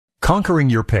Conquering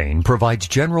Your Pain provides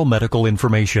general medical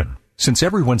information. Since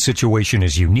everyone's situation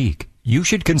is unique, you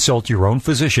should consult your own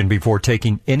physician before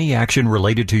taking any action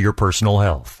related to your personal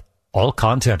health. All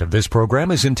content of this program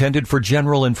is intended for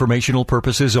general informational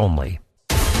purposes only.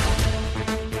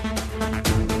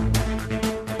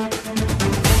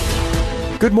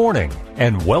 Good morning,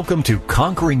 and welcome to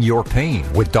Conquering Your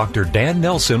Pain with Dr. Dan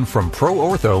Nelson from Pro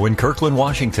Ortho in Kirkland,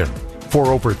 Washington. For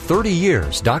over 30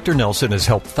 years, Dr. Nelson has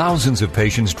helped thousands of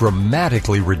patients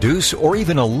dramatically reduce or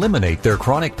even eliminate their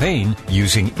chronic pain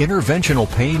using interventional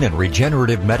pain and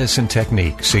regenerative medicine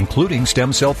techniques, including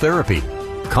stem cell therapy.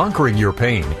 Conquering Your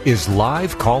Pain is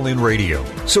live call-in radio,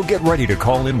 so get ready to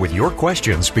call in with your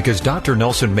questions because Dr.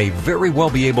 Nelson may very well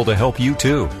be able to help you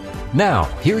too. Now,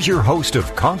 here's your host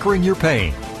of Conquering Your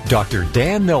Pain, Dr.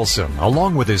 Dan Nelson,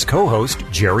 along with his co-host,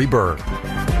 Jerry Berg.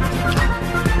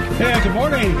 Hey, good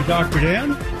morning, Dr. Dan.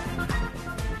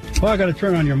 Well, I got to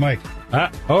turn on your mic.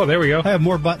 Oh, there we go. I have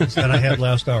more buttons than I had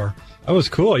last hour. That was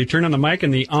cool. You turned on the mic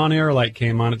and the on-air light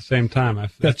came on at the same time.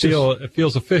 It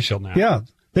feels official now. Yeah,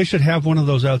 they should have one of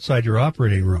those outside your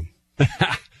operating room.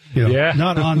 Yeah.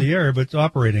 Not on the air, but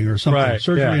operating or something. Right,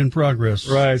 Surgery in progress.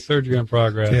 Right, surgery in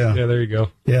progress. Yeah, there you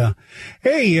go. Yeah.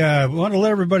 Hey, I want to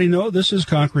let everybody know this is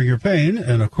Conquering Your Pain.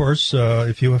 And, of course,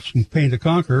 if you have some pain to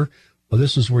conquer, well,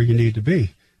 this is where you need to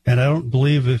be. And I don't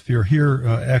believe if you're here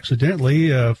accidentally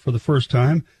for the first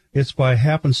time, it's by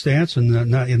happenstance and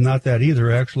not that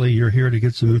either. Actually, you're here to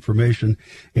get some information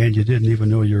and you didn't even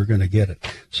know you were going to get it.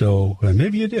 So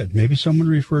maybe you did. Maybe someone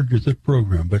referred you to the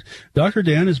program. But Dr.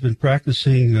 Dan has been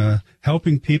practicing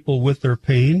helping people with their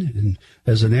pain and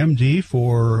as an MD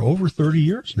for over 30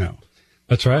 years now.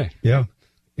 That's right. Yeah.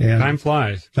 And time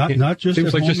flies. Not just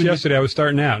seems like just yesterday I was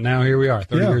starting out. Now here we are,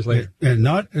 30 years later. And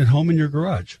not at home in your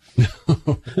garage.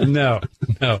 No.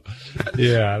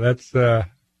 Yeah, that's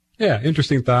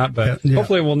interesting thought, but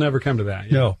hopefully we'll never come to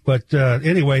that. Yeah. No, but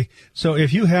anyway, so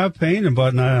if you have pain, and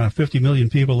about 50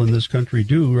 million people in this country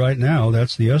do right now,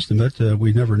 that's the estimate.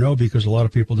 We never know because a lot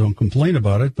of people don't complain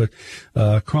about it, but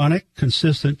chronic,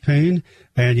 consistent pain,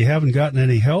 and you haven't gotten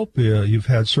any help, you've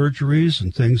had surgeries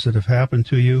and things that have happened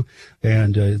to you,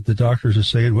 and the doctors are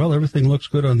saying, well, everything looks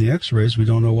good on the x-rays, we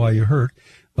don't know why you hurt.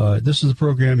 This is the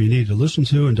program you need to listen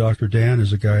to, and Dr. Dan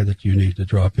is a guy that you need to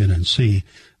drop in and see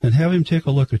and have him take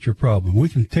a look at your problem. We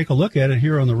can take a look at it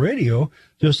here on the radio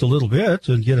just a little bit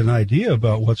and get an idea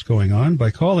about what's going on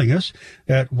by calling us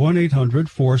at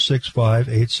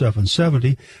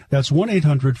 1-800-465-8770. That's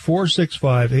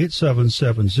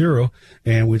 1-800-465-8770,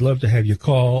 and we'd love to have you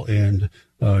call and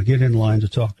get in line to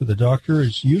talk to the doctor.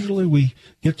 It's usually we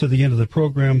get to the end of the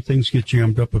program, things get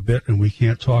jammed up a bit, and we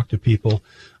can't talk to people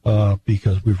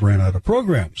because we've ran out of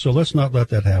program. So let's not let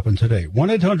that happen today.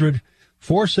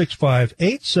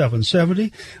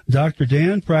 1-800-465-8770. Dr.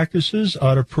 Dan practices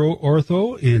out of Pro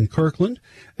Ortho in Kirkland,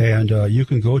 and you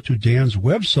can go to Dan's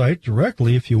website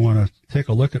directly if you want to take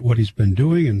a look at what he's been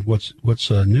doing and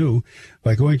what's new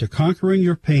by going to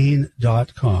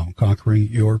conqueringyourpain.com,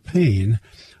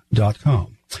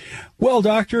 conqueringyourpain.com. Well,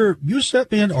 Doctor, you sent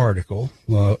me an article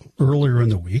earlier in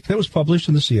the week that was published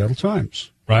in the Seattle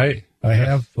Times. Right. I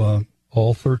have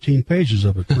all 13 pages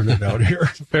of it printed out here.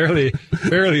 It's a fairly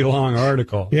long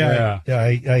article. Yeah.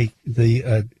 I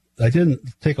didn't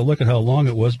take a look at how long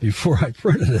it was before I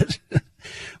printed it.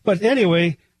 But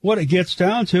anyway, what it gets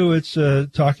down to, it's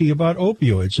talking about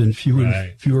opioids, and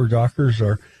fewer doctors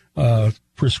are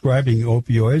prescribing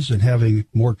opioids and having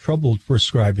more trouble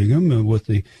prescribing them with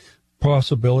the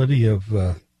possibility of,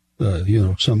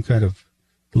 some kind of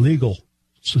legal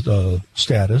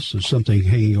status or something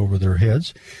hanging over their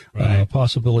heads. Right.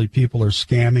 Possibly people are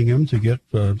scamming them to get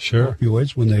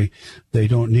opioids when they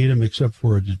don't need them except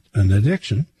for an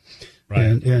addiction.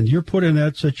 Right. And you're put in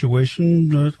that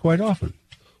situation quite often.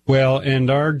 Well, and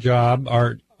our job,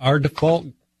 our default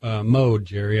mode,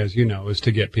 Jerry, as you know, is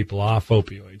to get people off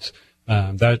opioids.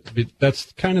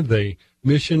 That's kind of the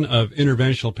mission of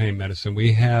interventional pain medicine.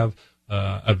 We have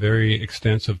a very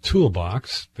extensive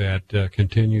toolbox that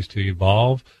continues to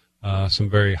evolve, some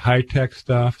very high-tech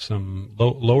stuff, some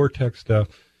lower-tech stuff.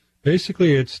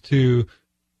 Basically, it's to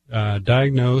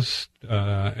diagnose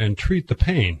and treat the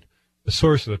pain, the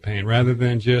source of the pain, rather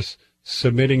than just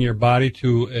submitting your body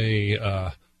to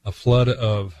a flood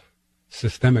of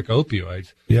systemic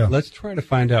opioids. Yeah. Let's try to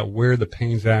find out where the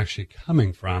pain's actually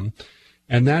coming from,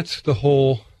 and that's the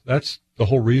whole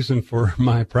reason for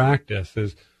my practice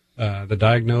is the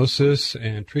diagnosis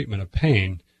and treatment of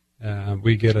pain.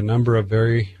 We get a number of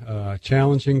very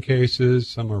challenging cases.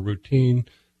 Some are routine,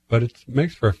 but it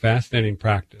makes for a fascinating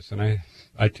practice. And I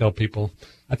tell people,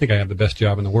 I think I have the best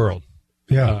job in the world.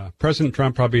 Yeah. President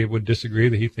Trump probably would disagree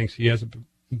that he thinks he has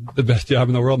the best job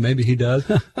in the world. Maybe he does.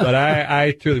 But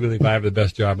I truly believe I have the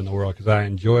best job in the world because I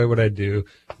enjoy what I do.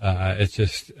 It's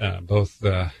just both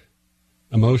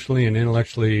emotionally and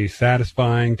intellectually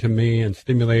satisfying to me and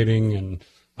stimulating. And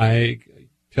I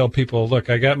tell people, look,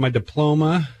 I got my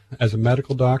diploma as a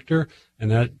medical doctor, and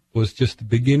that was just the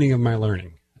beginning of my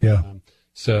learning. Yeah.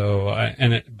 It's a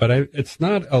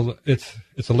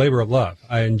labor of love.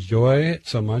 I enjoy it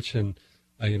so much, and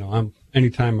I'm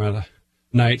anytime of the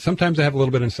night. Sometimes I have a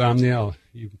little bit of insomnia.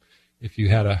 If you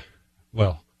had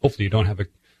hopefully you don't have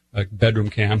a bedroom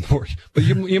cam, but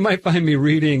you might find me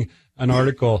reading an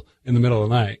article in the middle of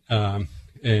the night,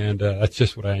 and that's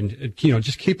just what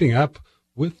just keeping up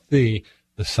with the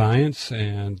science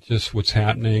and just what's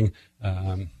happening.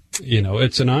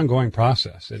 It's an ongoing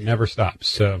process. It never stops.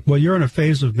 So, well, you're in a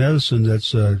phase of medicine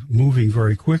that's moving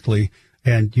very quickly,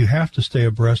 and you have to stay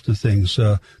abreast of things.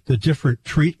 The different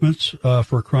treatments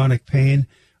for chronic pain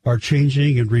are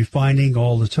changing and refining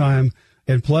all the time.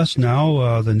 And plus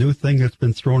now, the new thing that's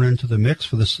been thrown into the mix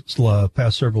for the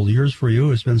past several years for you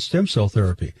has been stem cell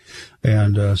therapy.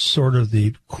 And sort of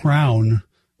the crown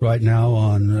right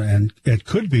now and it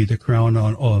could be the crown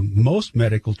on most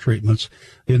medical treatments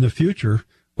in the future,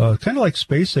 kind of like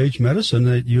space-age medicine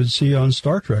that you'd see on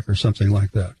Star Trek or something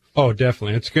like that. Oh,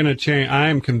 definitely. It's going to change. I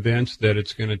am convinced that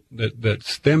that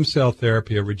stem cell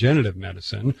therapy or regenerative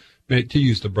medicine, to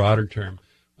use the broader term,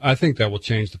 I think that will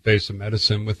change the face of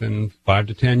medicine within 5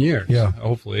 to 10 years. Yeah.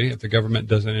 Hopefully, if the government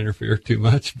doesn't interfere too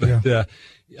much. But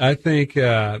I think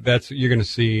you're going to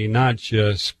see not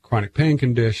just chronic pain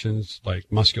conditions like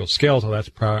musculoskeletal.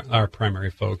 That's our primary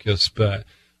focus. But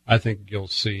I think you'll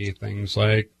see things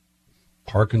like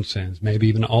Parkinson's, maybe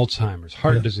even Alzheimer's,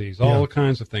 heart disease, all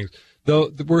kinds of things.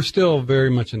 Though we're still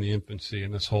very much in the infancy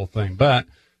in this whole thing. But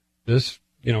this,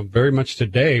 very much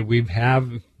today, we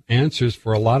have answers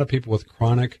for a lot of people with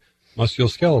chronic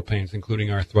musculoskeletal pains,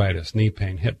 including arthritis, knee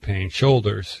pain, hip pain,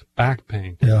 shoulders, back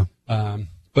pain. Yeah.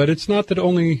 But it's not that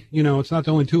only, it's not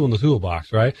the only tool in the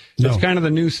toolbox, right? No. It's kind of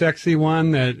the new sexy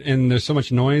one and there's so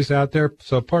much noise out there.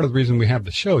 So part of the reason we have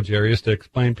the show, Jerry, is to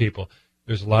explain people.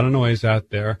 There's a lot of noise out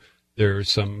there.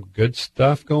 There's some good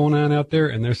stuff going on out there,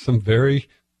 and there's some very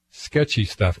sketchy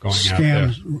stuff going out there.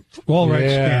 Scams. All right,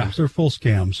 scams. They're full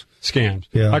scams. Scams.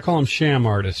 Yeah. I call them sham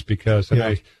artists because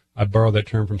I borrowed that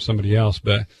term from somebody else,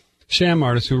 but sham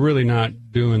artists who are really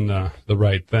not doing the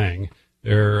right thing.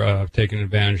 They're taking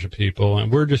advantage of people,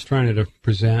 and we're just trying to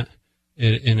present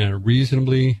it in a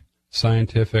reasonably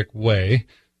scientific way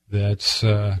that's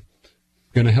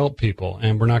going to help people,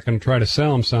 and we're not going to try to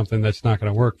sell them something that's not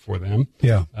going to work for them.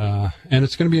 Yeah. And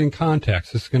it's going to be in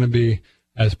context. It's going to be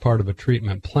as part of a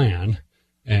treatment plan,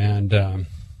 and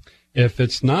if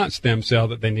it's not stem cell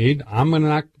that they need, I'm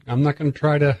not going to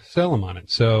try to sell them on it.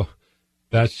 So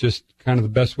that's just kind of the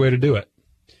best way to do it.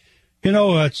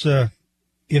 It's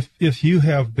if you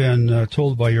have been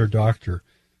told by your doctor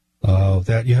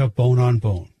that you have bone on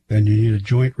bone and you need a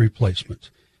joint replacement,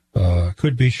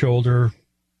 could be shoulder,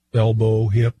 elbow,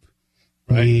 hip,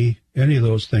 knee, any of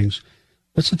those things,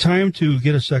 it's the time to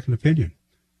get a second opinion.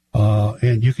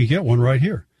 And you can get one right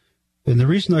here. And the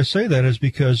reason I say that is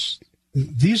because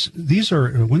these are,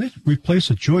 when they replace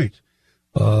a joint,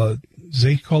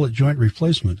 they call it joint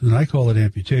replacement, and I call it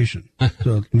amputation.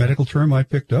 So medical term I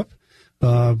picked up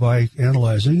by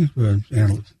analyzing,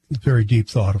 very deep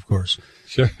thought, of course.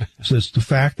 Sure. So it's the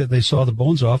fact that they saw the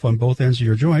bones off on both ends of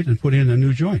your joint and put in a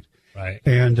new joint. Right.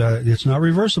 And it's not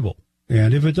reversible.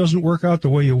 And if it doesn't work out the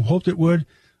way you hoped it would,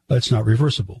 it's not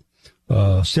reversible.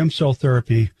 Stem cell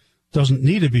therapy doesn't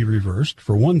need to be reversed,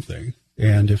 for one thing.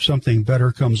 And if something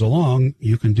better comes along,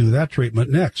 you can do that treatment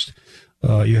next.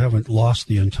 You haven't lost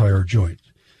the entire joint.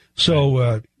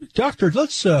 So, doctor,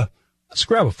 let's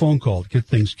grab a phone call to get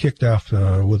things kicked off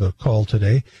with a call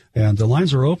today. And the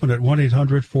lines are open at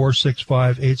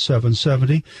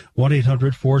 1-800-465-8770,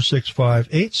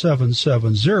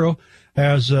 1-800-465-8770.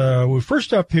 As we're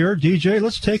first up here, DJ,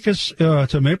 let's take us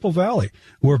to Maple Valley,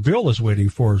 where Bill is waiting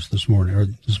for us this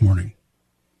morning.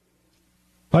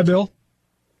 Hi, Bill.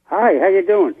 Hi, how you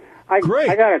doing? Great.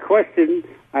 I got a question.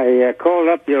 I called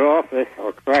up your office,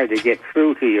 or tried to get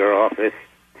through to your office,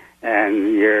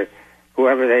 and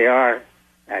whoever they are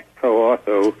at Pro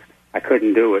Ortho, I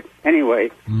couldn't do it.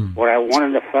 Anyway, what I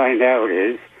wanted to find out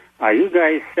is, are you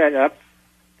guys set up,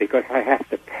 because I have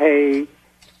to pay,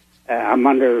 I'm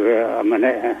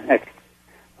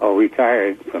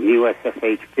retired from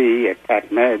USFHB at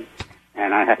PacMed,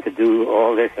 and I have to do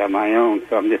all this on my own,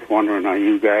 so I'm just wondering, are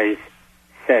you guys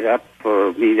set up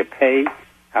for me to pay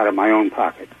out of my own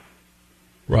pocket?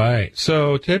 Right.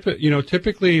 So,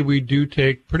 typically we do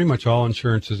take pretty much all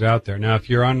insurances out there. Now, if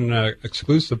you're on an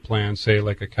exclusive plan, say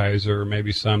like a Kaiser or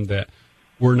maybe some that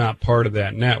we're not part of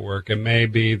that network, it may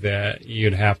be that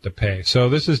you'd have to pay. So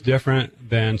this is different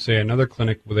than, say, another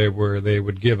clinic where they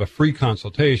would give a free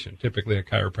consultation, typically a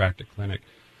chiropractic clinic.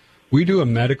 We do a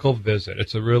medical visit.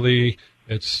 It's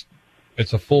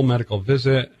a full medical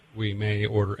visit. We may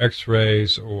order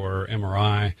x-rays or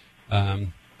MRI.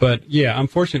 But yeah,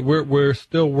 unfortunately, we're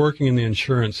still working in the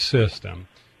insurance system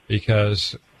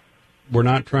because we're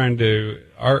not trying to,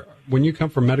 when you come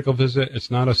for a medical visit,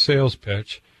 it's not a sales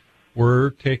pitch.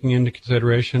 We're taking into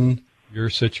consideration your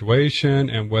situation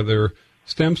and whether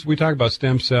we talk about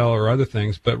stem cell or other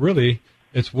things, but really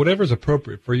it's whatever's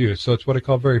appropriate for you. So it's what I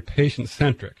call very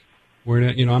patient-centric.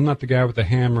 I'm not the guy with the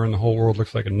hammer and the whole world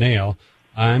looks like a nail.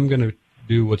 I'm going to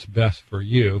do what's best for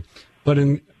you, but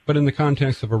in the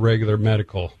context of a regular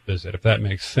medical visit, if that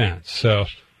makes sense. So,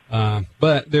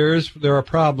 but there are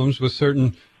problems with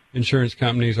certain insurance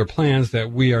companies or plans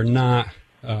that we are not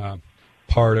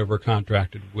part of or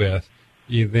contracted with.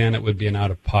 Then it would be an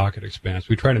out-of-pocket expense.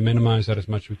 We try to minimize that as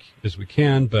much as we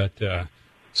can, but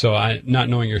not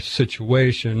knowing your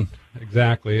situation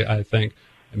exactly, I think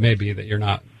it may be that your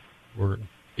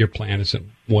plan isn't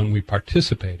one we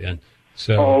participate in.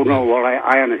 So, oh, no, well,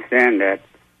 I understand that.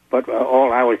 But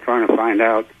all I was trying to find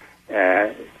out,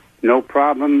 no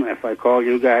problem if I call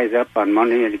you guys up on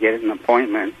Monday and get an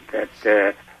appointment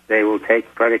that they will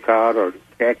take credit card or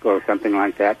check or something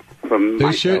like that from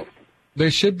myself. They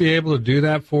should be able to do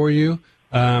that for you.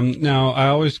 Now, I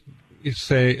always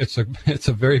say it's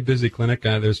a very busy clinic.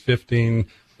 There's 15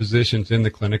 physicians in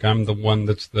the clinic. I'm the one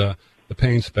that's the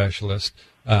pain specialist.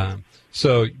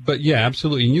 But yeah,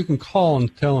 absolutely. And you can call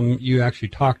and tell them you actually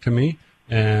talked to me.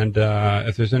 And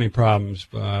if there's any problems,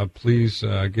 please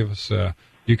give us.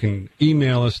 You can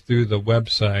email us through the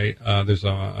website. There's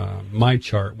a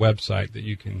MyChart website that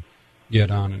you can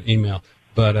get on an email.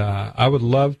 But I would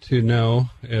love to know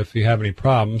if you have any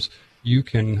problems. You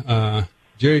can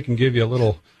Jerry can give you a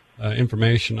little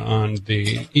information on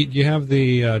the. Do you have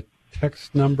the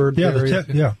text number? Yeah, Jerry?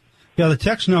 The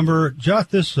text number.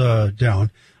 Jot this down.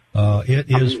 It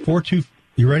is 42.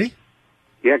 You ready?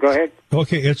 Yeah, go ahead.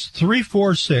 Okay, it's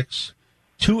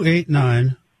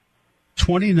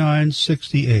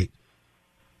 346-289-2968.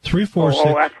 346.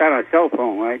 Oh, that's on a cell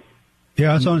phone, right?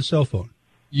 Yeah, it's on a cell phone.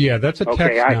 Yeah, that's a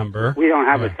text number. We don't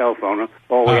have a cell phone.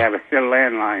 We have a still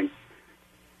landline.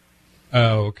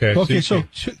 Oh, okay. Okay, so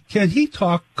can he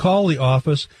call the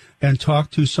office and talk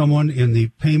to someone in the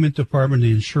payment department,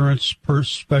 the insurance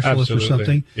specialist Absolutely. or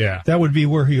something? Yeah. That would be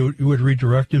where you would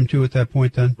redirect him to at that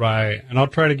point then? Right. And I'll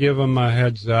try to give him a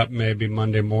heads up maybe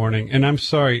Monday morning. And I'm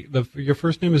sorry, your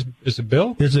first name is it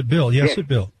Bill? Is it Bill? Yes, it's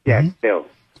Bill. Yes, Mm-hmm. Bill.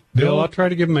 Bill, I'll try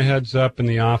to give him a heads up in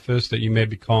the office that you may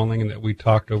be calling and that we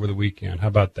talked over the weekend. How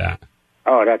about that?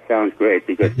 Oh, that sounds great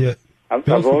because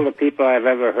of all the people I've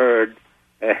ever heard,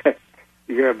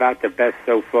 you're about the best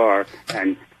so far.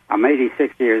 And I'm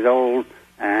 86 years old,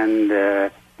 and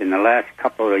in the last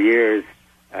couple of years,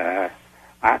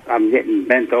 I'm getting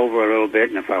bent over a little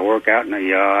bit, and if I work out in the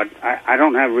yard, I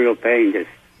don't have real pain, just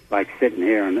like sitting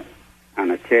here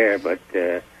on a chair, but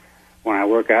when I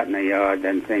work out in the yard,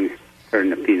 then things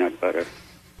turn to peanut butter.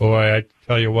 Boy, I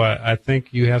tell you what, I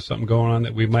think you have something going on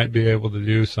that we might be able to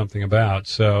do something about.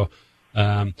 So,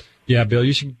 yeah, Bill,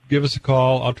 you should give us a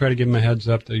call. I'll try to give him a heads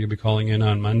up that you'll be calling in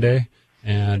on Monday,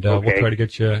 and we'll try to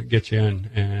get you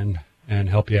in and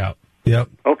help you out. Yep.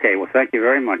 Okay, well, thank you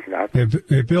very much, Doc.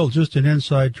 Hey, Bill, just an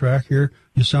inside track here.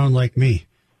 You sound like me.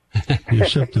 Your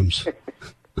symptoms.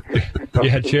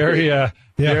 Yeah, Jerry.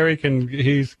 Jerry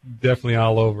he's definitely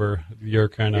all over your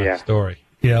kind of story.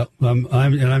 Yeah,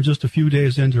 I'm just a few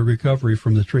days into recovery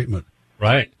from the treatment.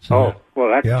 Right. So, well,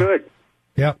 that's good.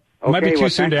 Yep. Okay, might be too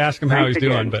soon to ask him how he's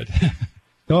doing, but.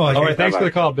 All right, thanks for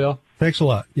the call, Bill. Thanks a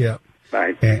lot. Yeah.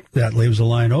 Bye. And that leaves the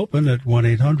line open at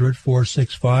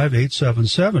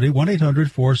 1-800-465-8770,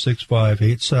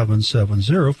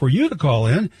 1-800-465-8770 for you to call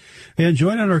in and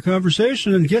join in our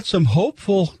conversation and get some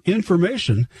hopeful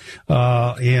information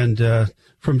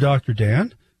from Dr.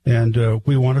 Dan. And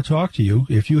we want to talk to you.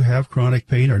 If you have chronic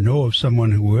pain or know of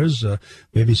someone who is,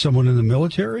 maybe someone in the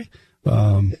military,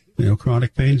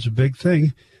 chronic pain is a big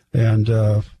thing. And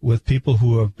with people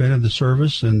who have been in the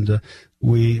service, and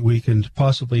we can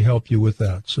possibly help you with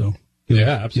that. So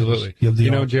absolutely.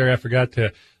 Jerry, I forgot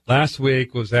to. Last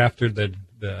week was after the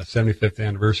 75th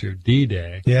anniversary of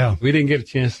D-Day. Yeah, we didn't get a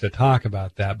chance to talk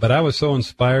about that, but I was so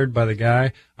inspired by the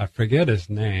guy. I forget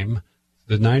his name.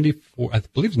 the 94, I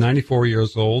believe he's 94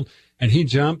 years old, and he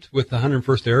jumped with the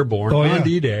 101st Airborne on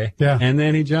D-Day. Yeah. And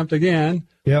then he jumped again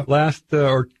last,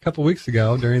 or a couple weeks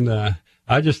ago during the,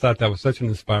 I just thought that was such an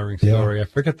inspiring story. I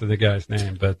forget the guy's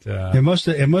name, but it must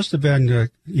have been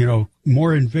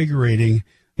more invigorating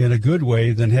in a good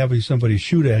way than having somebody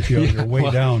shoot at you on your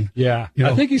way down. Yeah,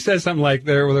 I think he said something like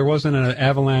there wasn't an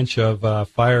avalanche of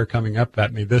fire coming up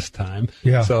at me this time.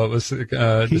 Yeah, so it was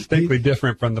distinctly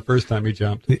different from the first time he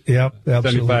jumped. Yeah,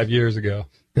 absolutely. 75 years ago.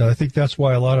 Yeah, I think that's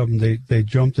why a lot of them they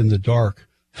jumped in the dark.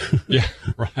 Yeah,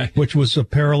 right. Which was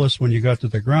perilous when you got to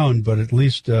the ground, but at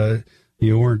least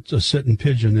you weren't a sitting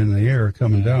pigeon in the air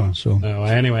coming down. So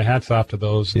anyway, hats off to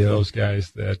those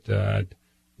guys that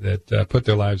put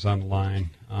their lives on the line.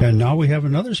 And now we have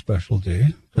another special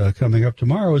day coming up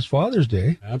tomorrow is Father's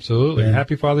Day. Absolutely. And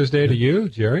happy Father's Day to you,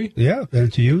 Jerry. Yeah,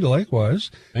 and to you likewise.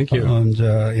 Thank you.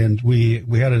 And we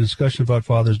had a discussion about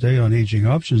Father's Day on Aging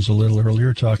Options a little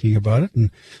earlier, talking about it. And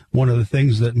one of the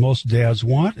things that most dads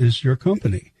want is your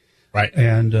company. Right.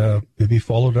 And maybe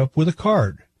followed up with a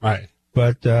card. Right.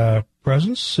 But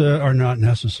presents are not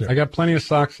necessary. I got plenty of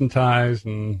socks and ties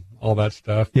and all that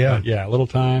stuff. Yeah. But a little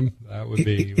time, that would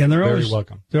be very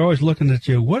welcome. They're always looking at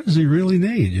you. What does he really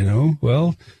need?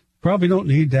 Well, probably don't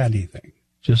need anything.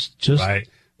 Just right.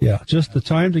 Yeah, just the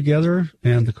time together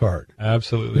and the card.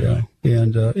 Absolutely. Yeah. Right.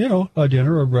 And, a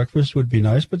dinner or breakfast would be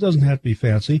nice, but doesn't have to be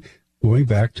fancy. Going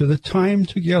back to the time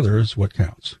together is what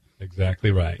counts. Exactly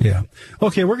right. Yeah.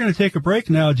 Okay, we're going to take a break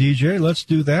now, DJ. Let's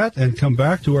do that and come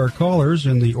back to our callers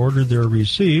in the order they're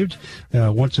received.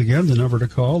 Once again, the number to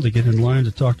call to get in line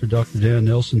to talk to Dr. Dan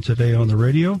Nelson today on the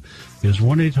radio is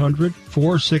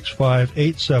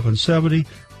 1-800-465-8770,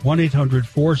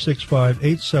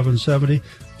 1-800-465-8770.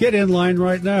 Get in line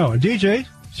right now. And DJ,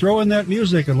 throw in that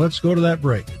music and let's go to that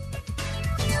break.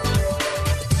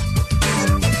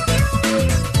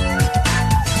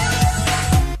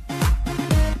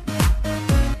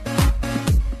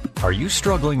 Are you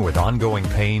struggling with ongoing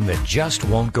pain that just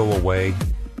won't go away?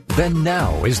 Then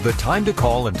now is the time to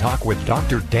call and talk with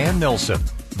Dr. Dan Nelson.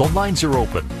 The lines are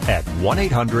open at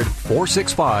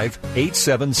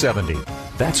 1-800-465-8770.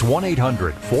 That's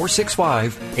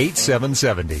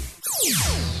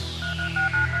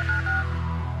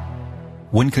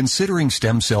 1-800-465-8770. When considering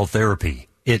stem cell therapy,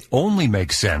 it only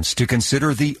makes sense to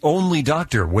consider the only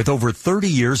doctor with over 30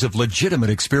 years of legitimate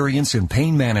experience in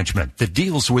pain management that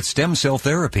deals with stem cell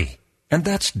therapy. And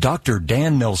that's Dr.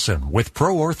 Dan Nelson with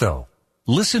ProOrtho.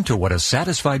 Listen to what a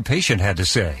satisfied patient had to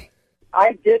say.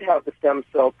 I did have the stem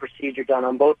cell procedure done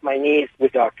on both my knees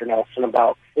with Dr. Nelson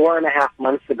about 4.5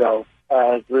 months ago.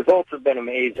 The results have been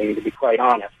amazing, to be quite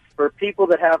honest. For people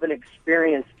that haven't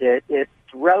experienced it, it's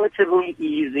relatively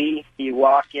easy. You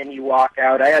walk in, you walk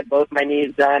out. I had both my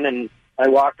knees done, and I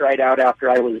walked right out after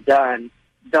I was done.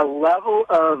 The level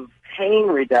of pain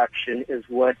reduction is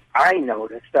what I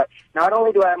noticed. Not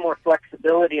only do I have more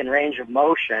flexibility and range of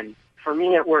motion, for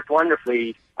me it worked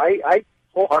wonderfully. I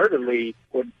wholeheartedly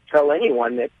would tell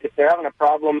anyone that if they're having a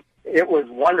problem, it was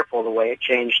wonderful the way it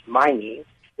changed my knees.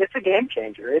 It's a game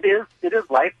changer. It is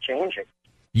life-changing.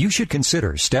 You should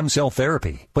consider stem cell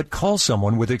therapy, but call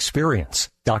someone with experience.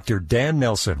 Dr. Dan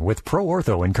Nelson with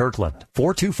ProOrtho in Kirkland,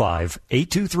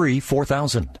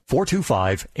 425-823-4000,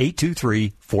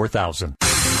 425-823-4000.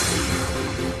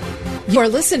 You're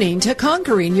listening to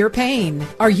Conquering Your Pain.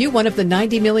 Are you one of the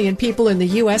 90 million people in the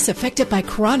U.S. affected by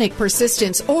chronic,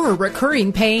 persistent, or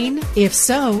recurring pain? If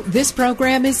so, this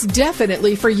program is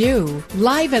definitely for you.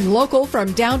 Live and local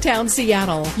from downtown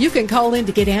Seattle, you can call in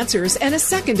to get answers and a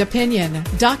second opinion.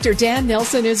 Dr. Dan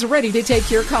Nelson is ready to take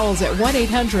your calls at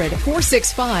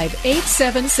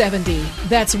 1-800-465-8770.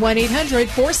 That's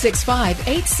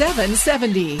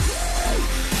 1-800-465-8770.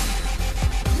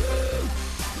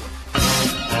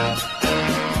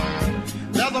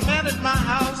 There's a man at my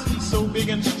house, he's so big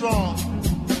and strong.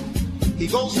 He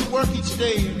goes to work each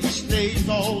day and he stays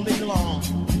all day long.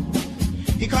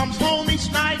 He comes home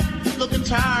each night looking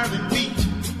tired and beat.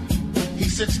 He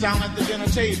sits down at the dinner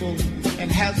table and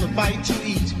has a bite to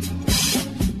eat.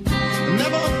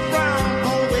 Never a frown,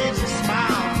 always a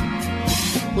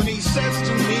smile. When he says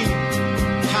to me,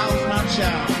 how's my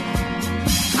child?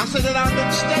 I said that I've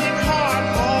been studying hard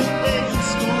all day in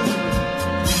school,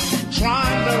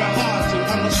 trying very hard to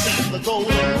understand the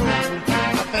golden rule. I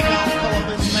think I'll call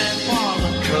this man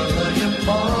father. Color him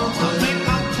father. I think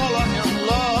I'll color him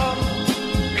love.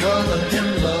 Color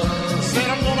him love. Said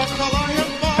I'm gonna color him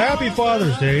father. Happy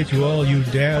Father's Day to all you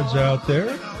dads out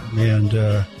there, and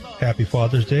happy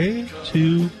Father's Day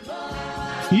to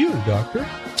you, Doctor.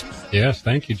 Yes,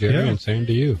 thank you, Jerry, and same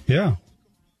to you. Yeah.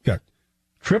 Got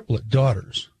triplet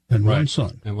daughters. and Right. one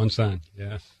son. And one son,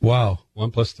 yes. Wow.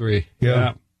 1 + 3.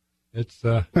 Yeah. It's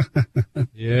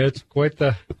it's quite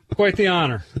the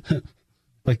honor.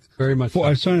 Like Very much so. I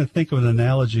was trying to think of an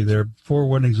analogy there. 4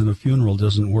 weddings and a funeral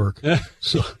doesn't work.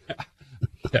 So,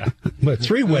 Yeah. but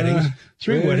 3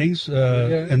 weddings,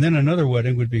 and then another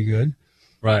wedding would be good.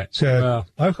 Right. So Well,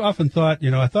 I've often thought,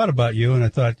 I thought about you, and I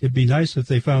thought it'd be nice if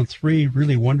they found 3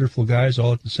 really wonderful guys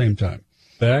all at the same time.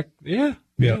 yeah.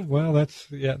 Well,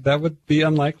 that would be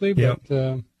unlikely, but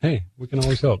hey, we can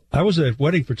always hope. I was a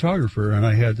wedding photographer, and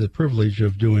I had the privilege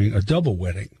of doing a double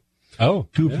wedding. Oh,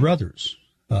 2 brothers.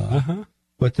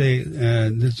 But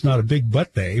and it's not a big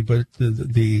but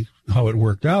the how it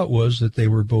worked out was that they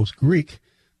were both Greek,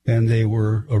 and they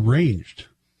were arranged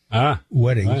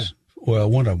weddings. Right.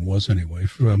 Well, one of them was anyway.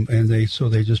 And they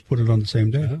just put it on the same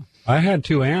day. Yeah. I had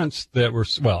 2 aunts that were,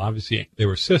 well, obviously they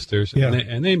were sisters, Yeah.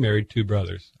 and they married 2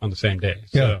 brothers on the same day.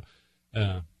 So,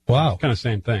 Wow. kind of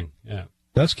same thing. Yeah.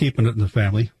 That's keeping it in the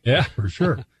family. Yeah. For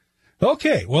sure.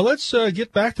 Okay, well, let's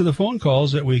get back to the phone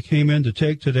calls that we came in to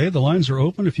take today. The lines are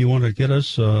open if you want to get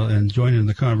us and join in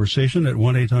the conversation at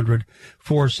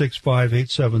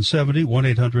 1-800-465-8770,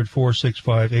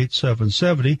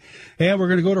 1-800-465-8770. And we're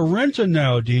going to go to Renton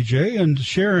now, DJ, and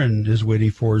Sharon is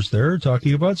waiting for us there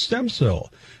talking about stem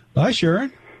cell. Hi,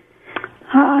 Sharon.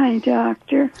 Hi,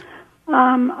 doctor.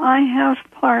 I have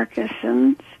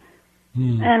Parkinson's.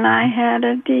 And I had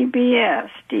a DBS,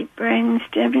 deep brain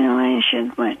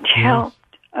stimulation, which helped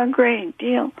a great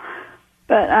deal.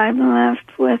 But I'm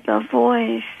left with a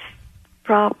voice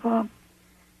problem,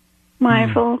 my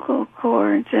vocal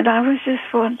cords, and I was just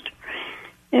wondering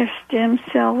if stem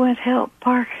cell would help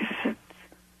Parkinson's.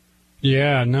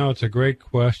 Yeah, no, it's a great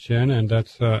question, and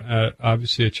that's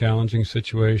obviously a challenging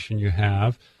situation you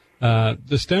have.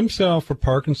 The stem cell for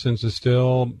Parkinson's is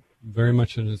still very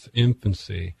much in its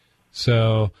infancy.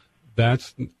 So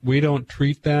we don't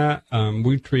treat that.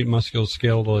 We treat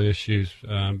musculoskeletal issues,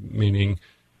 meaning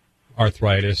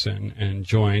arthritis and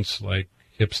joints like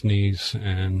hips, knees,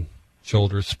 and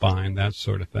shoulders, spine, that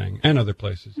sort of thing, and other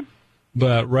places.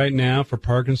 But right now for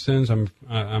Parkinson's, I'm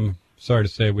sorry to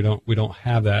say we don't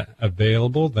have that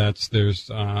available. There's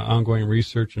ongoing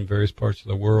research in various parts of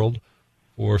the world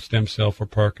for stem cell for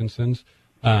Parkinson's.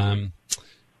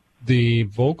 The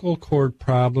vocal cord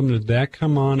problem, did that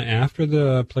come on after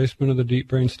the placement of the deep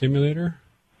brain stimulator?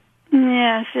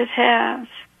 Yes, it has.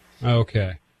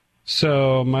 Okay.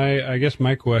 So I guess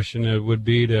my question would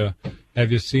be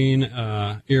have you seen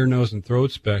ear, nose, and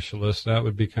throat specialist? That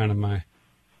would be kind of my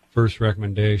first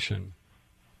recommendation.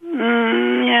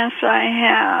 Yes, I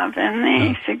have, and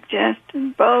they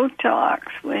suggested Botox,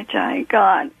 which I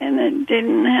got, and it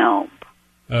didn't help.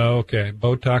 Oh, okay.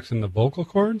 Botox in the vocal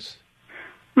cords?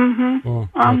 Mm-hmm. Oh,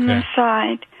 on the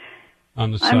side.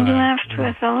 On the side. I'm left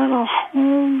with a little hole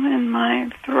in my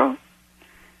throat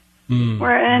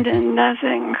where it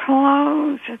doesn't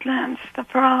close. That's the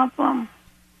problem.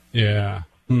 Yeah.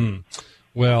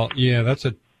 Well, yeah, that's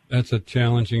a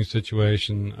challenging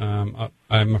situation.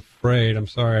 I'm afraid, I'm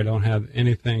sorry, I don't have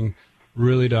anything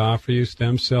really to offer you.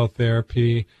 Stem cell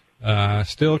therapy,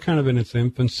 still kind of in its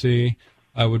infancy.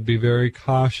 I would be very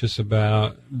cautious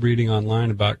about reading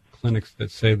online about clinics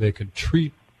that say they could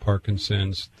treat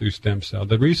Parkinson's through stem cell.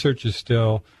 The research is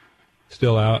still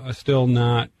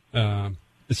not,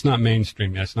 it's not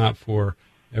mainstream yet. It's not for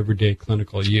everyday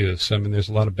clinical use. I mean, there's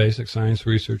a lot of basic science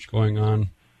research going on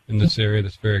in this area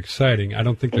that's very exciting. I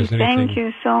don't think there's anything. Thank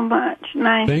you so much.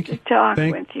 Nice to talk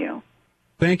with you.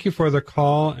 Thank you for the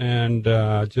call, and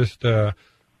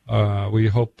we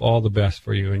hope all the best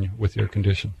for you and with your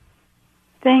condition.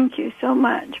 Thank you so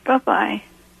much. Bye-bye.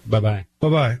 Bye-bye.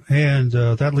 Bye-bye. And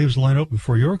that leaves the line open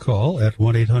for your call at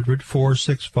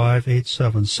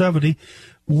 1-800-465-8770,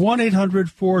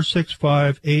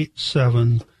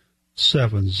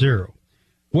 1-800-465-8770.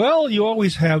 Well, you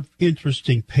always have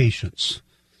interesting patients.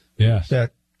 Yes.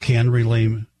 That can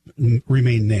remain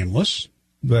nameless.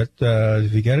 But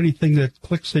if you got anything that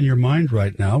clicks in your mind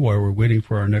right now while we're waiting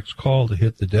for our next call to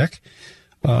hit the deck,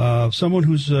 someone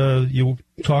who's you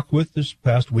talked with this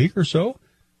past week or so,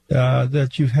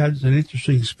 that you've had an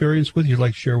interesting experience with, you'd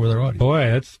like to share with our audience?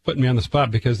 Boy, that's putting me on the spot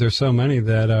because there's so many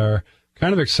that are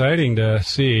kind of exciting to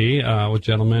see. A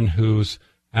gentleman who's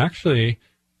actually,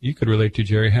 you could relate to,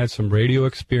 Jerry, had some radio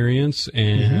experience,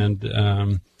 and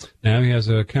now he has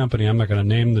a company. I'm not going to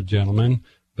name the gentleman,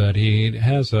 but he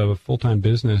has a full-time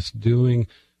business doing.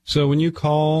 So when you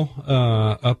call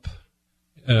up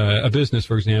a business,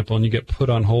 for example, and you get put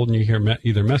on hold and you hear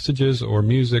either messages or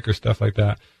music or stuff like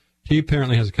that, he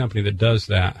apparently has a company that does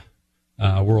that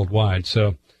worldwide.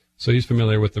 So he's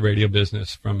familiar with the radio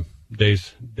business from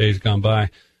days gone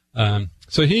by.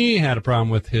 So he had a problem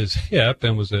with his hip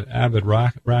and was an avid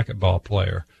racquetball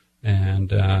player, and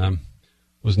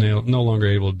was no longer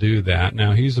able to do that.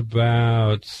 Now he's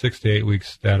about 6 to 8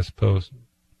 weeks status post.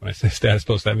 When I say status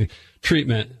post, I mean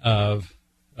treatment of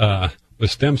with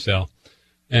stem cell,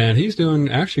 and he's doing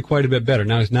actually quite a bit better.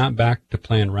 Now he's not back to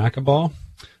playing racquetball,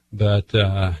 but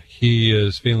he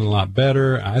is feeling a lot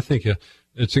better. I think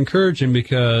it's encouraging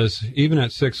because even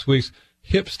at 6 weeks,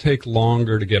 hips take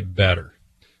longer to get better.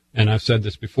 And I've said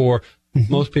this before.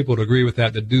 Most people would agree with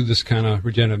that do this kind of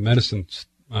regenerative medicine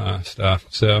stuff.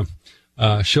 So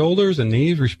shoulders and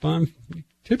knees respond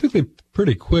typically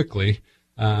pretty quickly,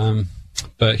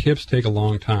 but hips take a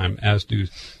long time, as do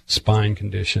spine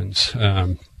conditions.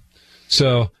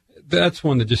 So that's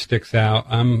one that just sticks out.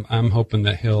 I'm hoping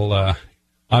that he'll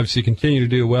obviously continue to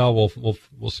do well. We'll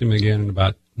see him again in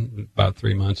about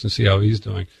 3 months and see how he's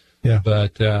doing. Yeah.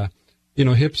 But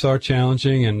hips are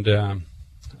challenging, and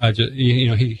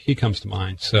he comes to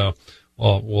mind. So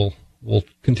we'll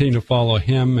continue to follow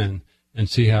him and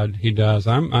see how he does.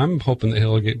 I'm hoping that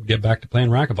he'll get back to playing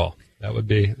racquetball. That would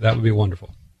be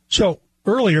wonderful. So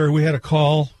earlier we had a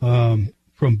call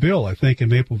from Bill, I think, in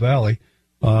Maple Valley,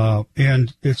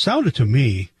 and it sounded to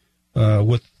me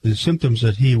with the symptoms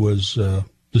that he was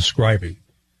describing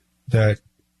that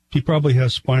he probably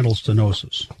has spinal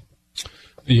stenosis.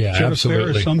 Yeah, Is that absolutely. a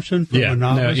fair assumption from a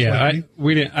novice? I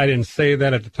didn't say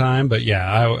that at the time, but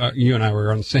you and I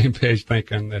were on the same page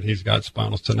thinking that he's got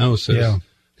spinal stenosis,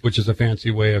 which is a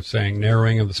fancy way of saying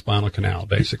narrowing of the spinal canal,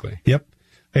 basically. Yep.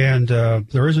 And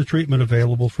there is a treatment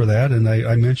available for that, and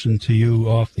I mentioned to you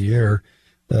off the air,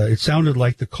 it sounded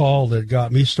like the call that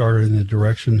got me started in the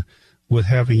direction with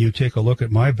having you take a look at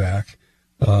my back,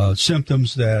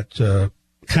 symptoms that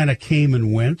kind of came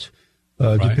and went,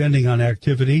 depending on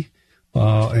activity.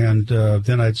 And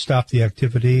then I'd stop the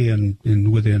activity,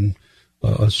 and within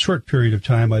a short period of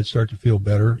time, I'd start to feel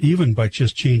better. Even by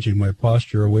just changing my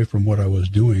posture away from what I was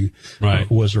doing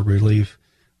was a relief.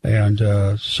 And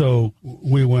so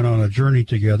we went on a journey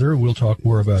together. We'll talk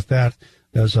more about that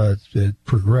as it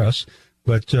progress.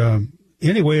 But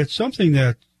anyway, it's something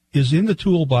that is in the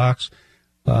toolbox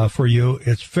for you.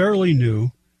 It's fairly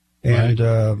new. And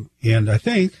I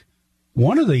think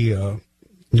one of the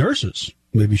nurses,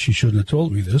 maybe she shouldn't have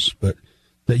told me this, but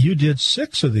that you did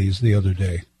 6 of these the other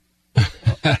day.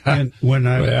 And when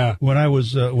I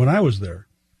was there.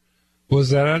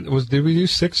 Did we do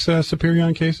 6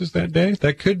 Superion cases that day?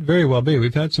 That could very well be.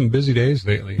 We've had some busy days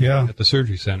lately at the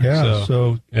surgery center.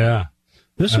 Yeah.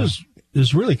 This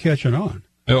is really catching on.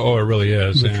 Oh, it really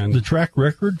is. The track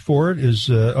record for it is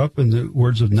up in the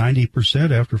words of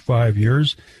 90% after 5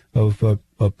 years of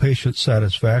patient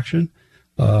satisfaction.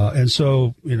 And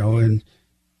so, and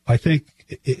I think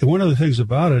one of the things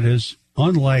about it is,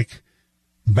 unlike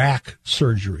back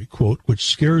surgery, quote, which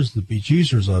scares the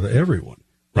bejesus out of everyone.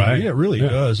 Right. I mean, it really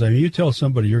does. I mean, you tell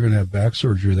somebody you're going to have back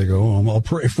surgery, they go, "Oh, I'll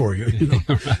pray for you."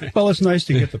 Well, it's nice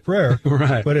to get the prayer,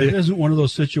 but it isn't one of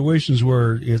those situations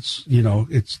where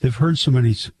they've heard so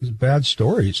many bad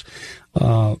stories.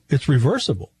 It's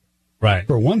reversible, right?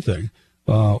 For one thing,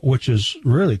 which is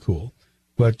really cool.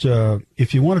 But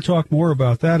if you want to talk more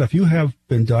about that, if you have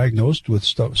been diagnosed with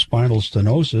spinal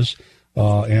stenosis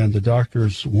and the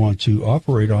doctors want to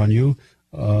operate on you,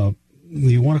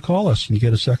 you want to call us and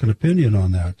get a second opinion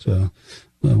on that.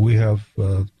 We have,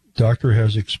 doctor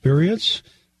has experience,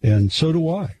 and so do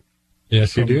I.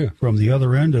 Yes, you do. From the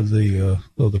other end of the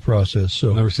process.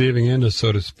 So the receiving end,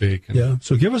 so to speak.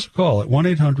 So give us a call at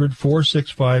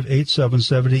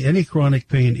 1-800-465-8770. Any chronic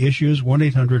pain issues,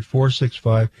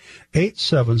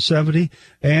 1-800-465-8770.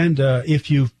 And if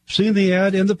you've seen the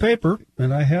ad in the paper,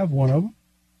 and I have one of them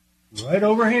right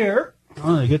over here.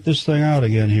 I get this thing out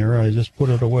again here. I just put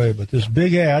it away. But this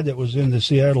big ad that was in the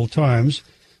Seattle Times,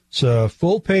 it's a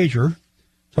full pager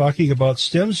talking about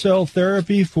stem cell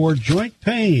therapy for joint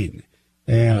pain.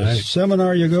 And a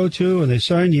seminar you go to, and they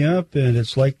sign you up, and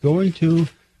it's like going to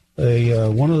a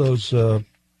one of those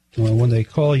when they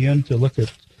call you in to look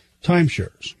at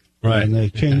timeshares. Right. And they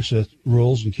change the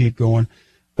rules and keep going.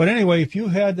 But anyway, if you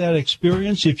had that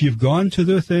experience, if you've gone to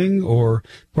the thing or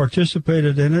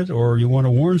participated in it, or you want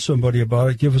to warn somebody about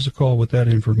it, give us a call with that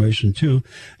information, too,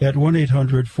 at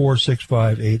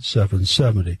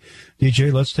 1-800-465-8770.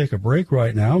 DJ, let's take a break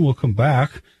right now. We'll come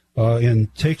back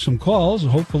and take some calls.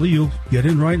 Hopefully you'll get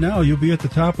in right now. You'll be at the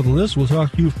top of the list. We'll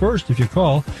talk to you first if you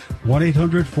call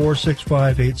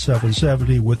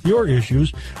 1-800-465-8770 with your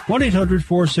issues.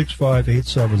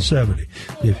 1-800-465-8770.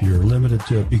 If you're limited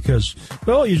to, because,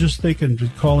 well, you're just thinking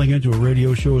calling into a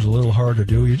radio show is a little hard to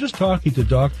do. You're just talking to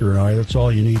Doctor and I. That's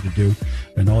all you need to do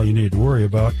and all you need to worry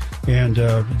about. And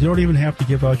you don't even have to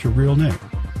give out your real name.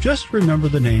 Just remember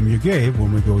the name you gave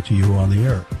when we go to you on the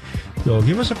air. So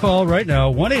give us a call right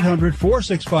now,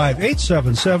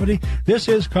 1-800-465-8770. This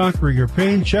is Conquering Your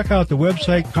Pain. Check out the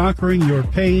website,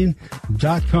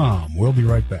 conqueringyourpain.com. We'll be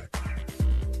right back.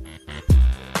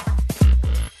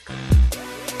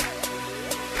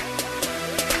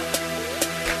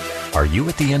 Are you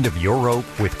at the end of your rope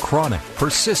with chronic,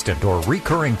 persistent, or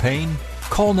recurring pain?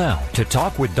 Call now to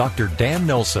talk with Dr. Dan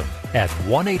Nelson at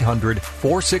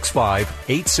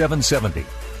 1-800-465-8770.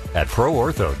 At Pro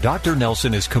Ortho, Dr.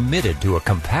 Nelson is committed to a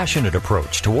compassionate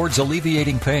approach towards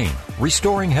alleviating pain,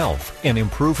 restoring health, and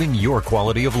improving your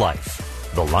quality of life.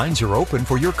 The lines are open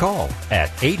for your call at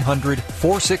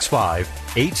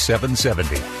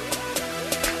 800-465-8770.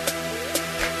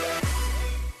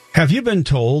 Have you been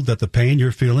told that the pain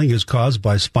you're feeling is caused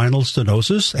by spinal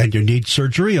stenosis and you need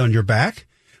surgery on your back?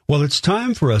 Well, it's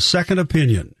time for a second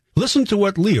opinion. Listen to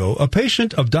what Leo, a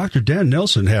patient of Dr. Dan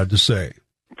Nelson, had to say.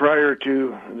 Prior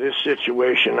to this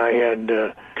situation, I had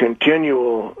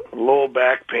continual low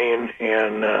back pain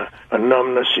and a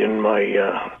numbness in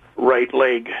my right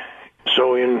leg.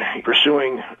 So in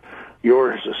pursuing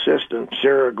your assistant,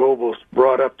 Sarah Goebbels,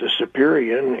 brought up the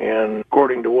Superion, and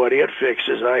according to what it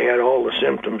fixes, I had all the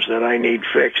symptoms that I need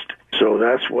fixed. So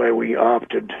that's why we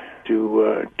opted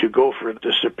to go for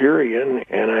the Superion,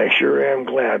 and I sure am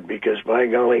glad, because by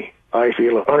golly, I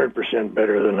feel 100%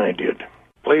 better than I did.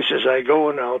 Places I go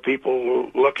now,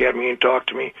 people look at me and talk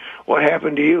to me, what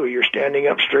happened to you? You're standing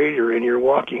up straighter and you're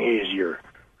walking easier.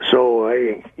 So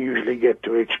I usually get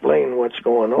to explain what's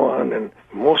going on, and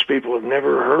most people have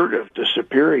never heard of the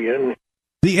Superion.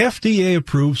 The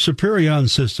FDA-approved Superion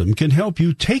system can help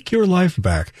you take your life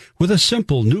back with a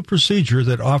simple new procedure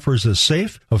that offers a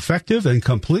safe, effective, and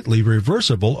completely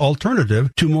reversible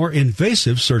alternative to more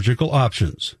invasive surgical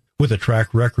options. With a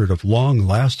track record of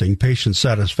long-lasting patient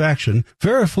satisfaction,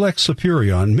 Veriflex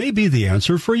Superion may be the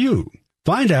answer for you.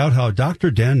 Find out how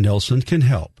Dr. Dan Nelson can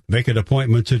help. Make an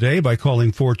appointment today by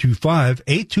calling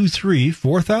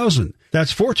 425-823-4000.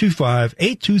 That's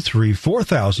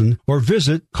 425-823-4000, or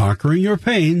visit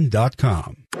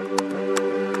conqueringyourpain.com.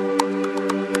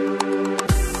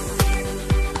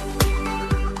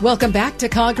 Welcome back to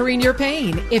Conquering Your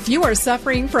Pain. If you are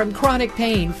suffering from chronic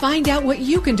pain, find out what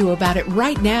you can do about it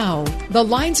right now. The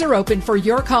lines are open for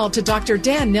your call to Dr.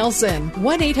 Dan Nelson,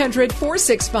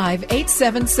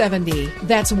 1-800-465-8770.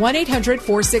 That's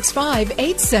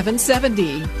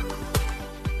 1-800-465-8770.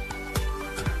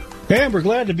 Okay, we're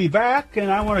glad to be back,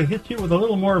 and I want to hit you with a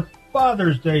little more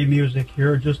Father's Day music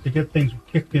here just to get things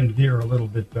kicked into gear a little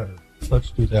bit better. Let's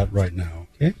do that right now,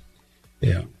 okay?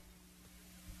 Yeah.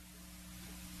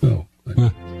 Oh.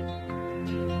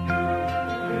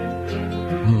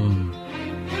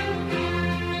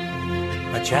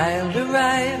 A child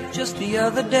arrived just the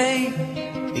other day.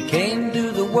 He came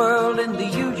to the world in the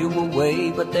usual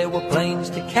way, but there were planes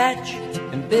to catch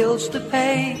and bills to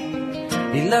pay.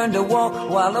 He learned to walk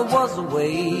while I was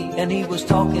away, and he was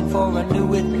talking for I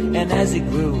knew it. And as he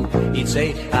grew, he'd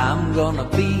say, I'm gonna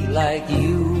be like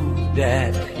you,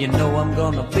 Dad. You know I'm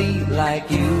gonna be like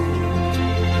you.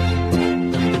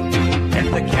 And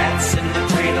the cat's in the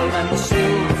cradle and the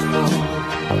silver spoon,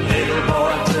 little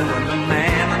boy blue and the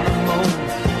man on the moon.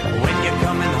 When you're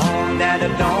coming home, Dad, I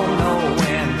don't know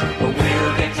when, but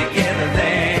we'll get together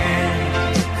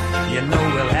then. You know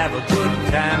we'll have a good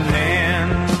time then.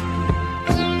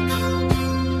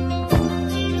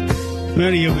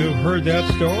 Many of you have heard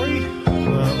that story over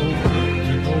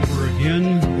and over again,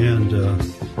 and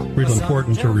really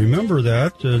important to remember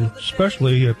that, and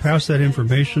especially pass that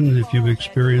information if you've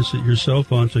experienced it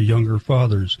yourself onto younger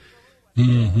fathers.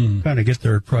 Kind of get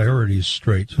their priorities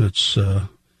straight. It's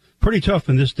pretty tough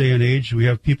in this day and age. We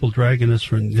have people dragging us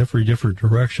from every different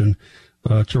direction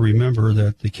to remember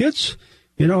that the kids,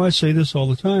 you know, I say this all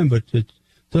the time, but it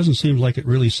doesn't seem like it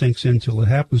really sinks in till it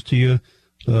happens to you.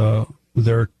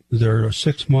 They're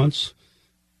 6 months,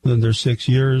 then they're 6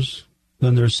 years,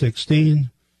 then they're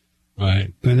 16.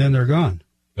 Right. And then they're gone.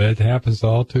 It happens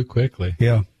all too quickly.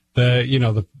 Yeah.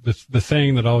 The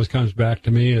saying that always comes back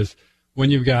to me is when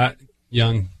you've got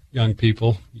young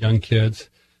people, young kids,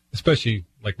 especially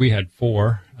like we had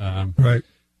 4. Right.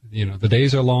 You know, the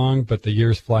days are long, but the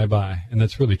years fly by, and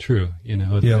that's really true. You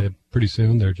know, pretty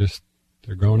soon they're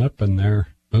grown up and they're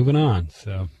moving on.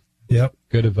 So Yep.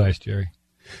 Good advice, Jerry.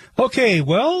 Okay,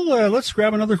 well, let's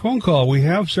grab another phone call. We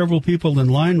have several people in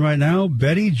line right now,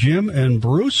 Betty, Jim, and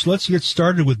Bruce. Let's get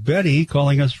started with Betty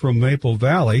calling us from Maple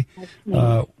Valley.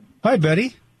 Hi,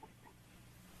 Betty.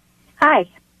 Hi.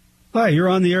 Hi, you're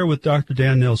on the air with Dr.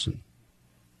 Dan Nelson.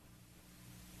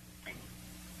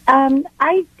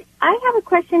 I have a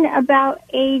question about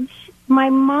age. My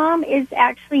mom is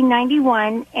actually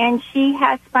 91, and she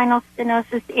has spinal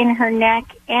stenosis in her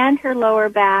neck and her lower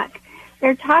back.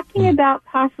 They're talking about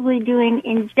possibly doing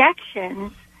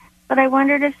injections, but I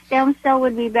wondered if stem cell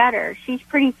would be better. She's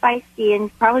pretty feisty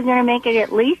and probably going to make it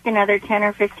at least another 10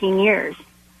 or 15 years.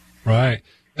 Right.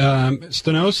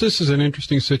 Stenosis is an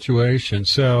interesting situation.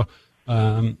 So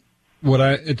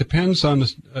it depends on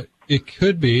the it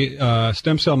could be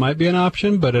stem cell might be an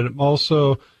option, but it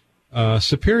also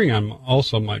Superion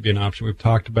also might be an option. We've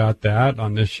talked about that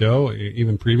on this show,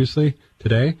 even previously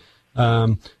today.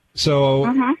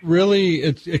 Really,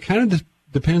 it kind of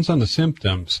depends on the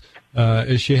symptoms.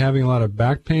 Is she having a lot of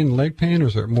back pain, leg pain, or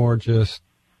is it more just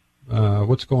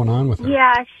what's going on with her?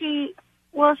 Yeah, she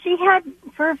had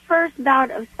her first bout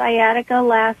of sciatica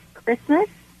last Christmas.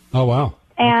 Oh, wow.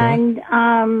 And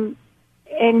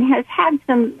and has had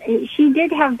some. She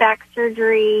did have back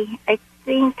surgery, I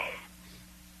think,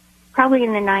 probably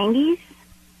in the 90s.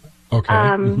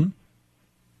 Okay.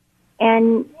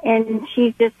 And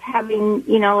she's just having,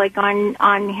 like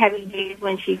on heavy days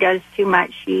when she does too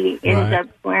much, she ends up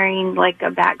wearing like a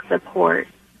back support.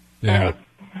 Yeah.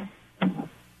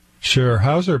 Sure.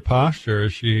 How's her posture?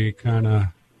 Is she kind of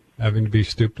having to be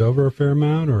stooped over a fair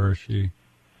amount, or is she?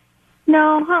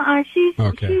 No, she's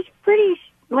pretty,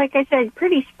 like I said,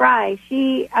 pretty spry.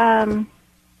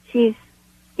 She's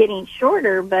getting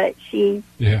shorter, but she's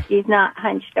not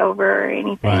hunched over or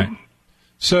anything. Right.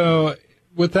 So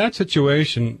with that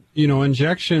situation,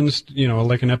 injections,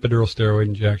 like an epidural steroid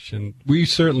injection, we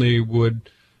certainly would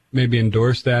maybe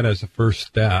endorse that as a first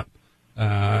step.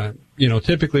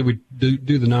 Typically we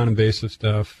do the non-invasive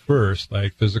stuff first,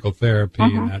 like physical therapy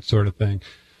and that sort of thing.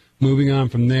 Moving on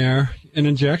from there, an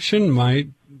injection might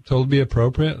totally be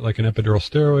appropriate, like an epidural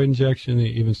steroid injection,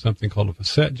 even something called a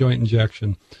facet joint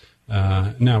injection.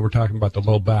 Now we're talking about the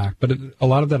low back, but a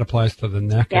lot of that applies to the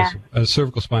neck as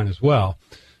cervical spine as well.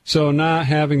 So not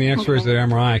having the x-rays or the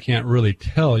MRI, I can't really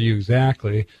tell you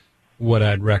exactly what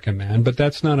I'd recommend, but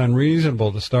that's not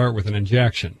unreasonable to start with an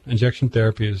injection. Injection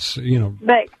therapy is,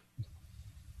 But,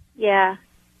 yeah.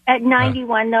 At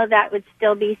 91, though, that would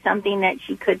still be something that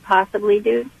she could possibly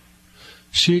do?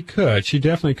 She could. She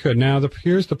definitely could. Now,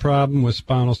 here's the problem with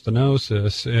spinal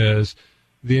stenosis is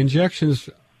the injections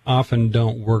often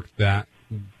don't work that.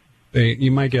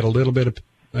 You might get a little bit of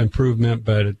improvement,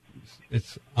 but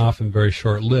it's often very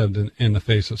short-lived in the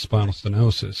face of spinal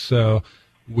stenosis. So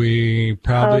we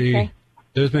probably,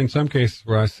 there's been some cases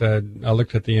where I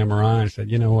looked at the MRI and said,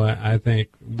 you know what, I think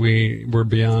we're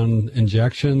beyond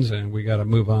injections and we got to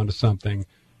move on to something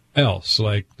else,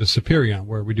 like the Superion,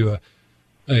 where we do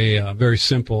a very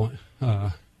simple,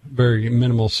 very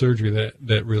minimal surgery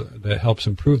that helps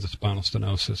improve the spinal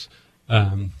stenosis.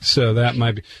 So that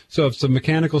might be. So if it's a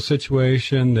mechanical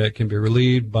situation that can be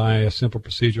relieved by a simple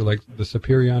procedure like the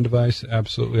Superion device,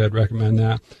 absolutely, I'd recommend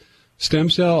that.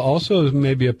 Stem cell also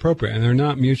may be appropriate, and they're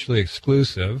not mutually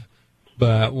exclusive,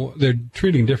 but they're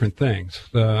treating different things.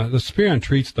 The Superion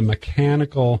treats the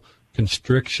mechanical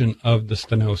constriction of the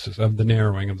stenosis, of the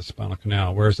narrowing of the spinal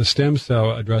canal, whereas the stem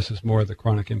cell addresses more of the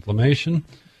chronic inflammation.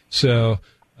 So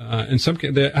in some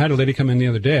cases, I had a lady come in the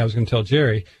other day. I was going to tell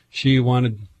Jerry she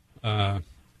wanted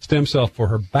stem cell for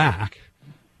her back,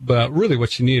 but really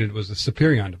what she needed was a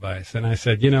Superion device. And I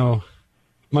said,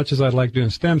 much as I'd like doing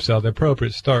stem cell, the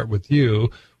appropriate start with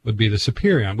you would be the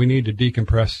Superion. We need to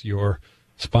decompress your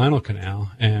spinal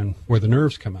canal and where the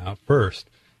nerves come out first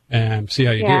and see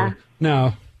how you do.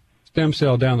 Now, stem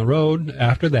cell down the road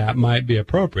after that might be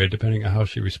appropriate depending on how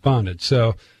she responded.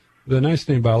 So the nice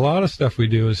thing about a lot of stuff we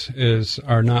do is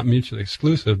are not mutually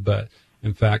exclusive, but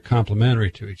in fact complementary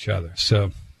to each other.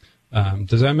 So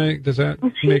does that make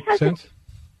sense?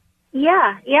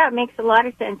 Yeah, it makes a lot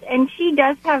of sense. And she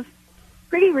does have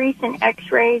pretty recent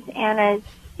x-rays and a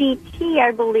CT,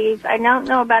 I believe. I don't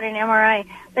know about an MRI,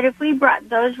 but if we brought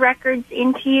those records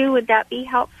into you, would that be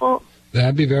helpful?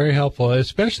 That'd be very helpful,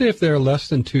 especially if they're less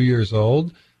than 2 years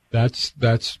old. That's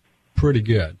pretty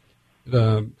good.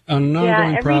 An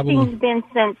ongoing problem. Everything's been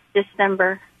since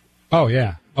December. Oh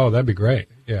yeah. Oh, that'd be great.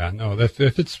 Yeah. No, if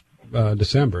it's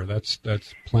December, that's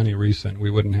plenty recent.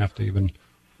 We wouldn't have to even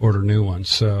order new ones.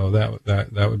 So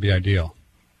that would be ideal,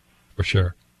 for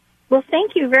sure. Well,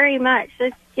 thank you very much.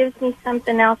 This gives me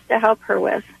something else to help her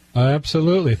with.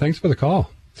 Absolutely. Thanks for the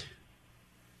call.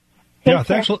 Yeah,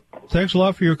 thanks a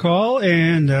lot for your call,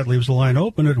 and that leaves the line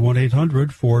open at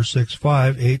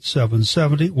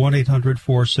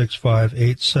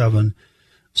 1-800-465-8770,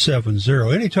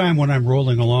 1-800-465-8770. Anytime when I'm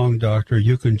rolling along, Doctor,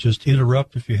 you can just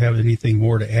interrupt if you have anything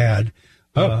more to add.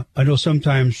 I know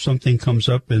sometimes something comes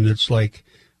up and it's like,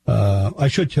 I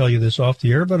should tell you this off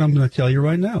the air, but I'm going to tell you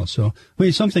right now. So,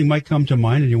 something might come to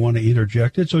mind and you want to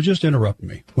interject it, so just interrupt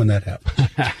me when that happens.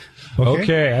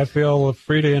 Okay, I feel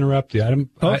free to interrupt you.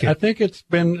 I think it's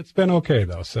been okay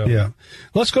though. So yeah,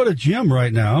 let's go to Jim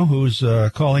right now, who's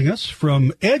calling us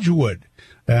from Edgewood.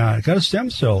 Got a stem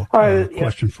cell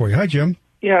question for you. Hi, Jim.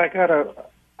 Yeah, I got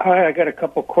a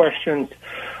couple questions.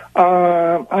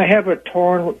 I have a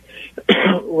torn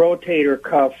rotator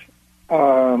cuff,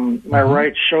 my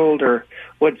right shoulder.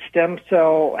 Would stem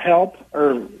cell help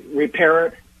or repair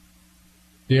it?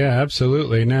 Yeah,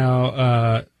 absolutely.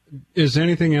 Now, is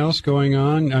anything else going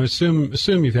on? I assume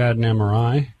you've had an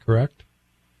MRI, correct?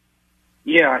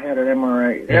 Yeah, I had an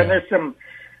MRI, yeah. And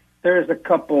there's a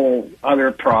couple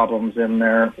other problems in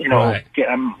there. Right.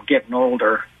 I'm getting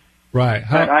older. Right.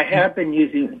 But I have been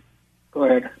using. Go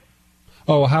ahead.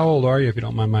 Oh, how old are you, if you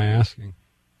don't mind my asking?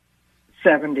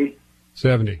 70.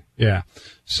 70. Yeah.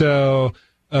 So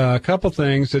a couple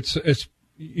things. It's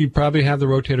you probably have the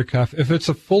rotator cuff. If it's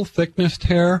a full thickness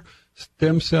tear,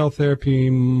 stem cell therapy,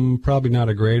 probably not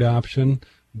a great option.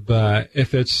 But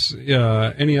if it's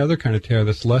any other kind of tear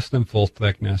that's less than full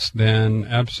thickness, then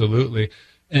absolutely.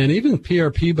 And even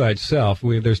PRP by itself,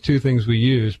 there's two things we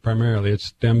use primarily. It's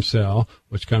stem cell,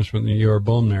 which comes from your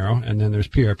bone marrow, and then there's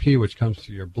PRP, which comes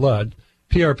to your blood.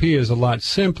 PRP is a lot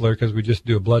simpler because we just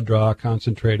do a blood draw,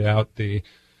 concentrate out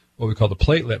what we call the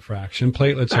platelet fraction.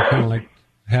 Platelets are kind of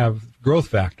have growth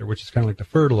factor, which is kind of like the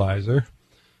fertilizer.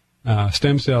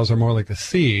 Stem cells are more like the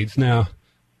seeds. Now,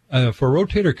 for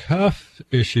rotator cuff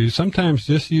issues, sometimes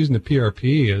just using the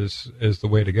PRP is the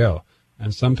way to go.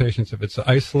 And some patients, if it's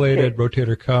isolated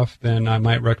rotator cuff, then I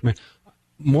might recommend.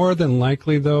 More than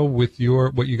likely, though, with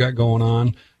what you got going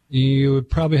on, you would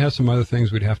probably have some other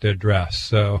things we'd have to address.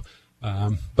 So,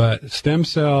 but stem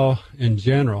cell in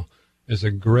general is a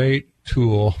great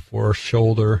tool for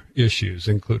shoulder issues,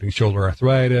 including shoulder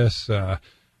arthritis,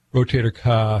 rotator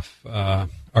cuff,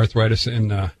 arthritis in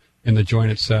the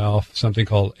joint itself, something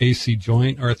called AC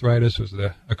joint arthritis, was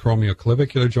the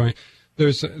acromioclavicular joint.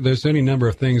 There's any number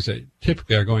of things that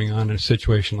typically are going on in a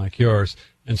situation like yours,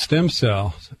 and stem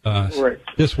cell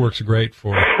this works great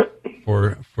for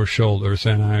shoulders.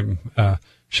 And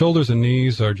shoulders and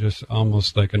knees are just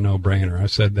almost like a no-brainer.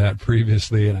 I've said that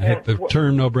previously, and I hate the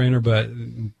term no-brainer, but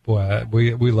boy,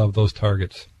 we love those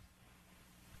targets.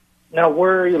 Now,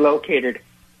 where are you located?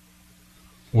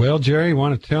 Well, Jerry, you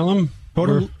want to tell them?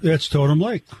 It's Totem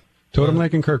Lake. Totem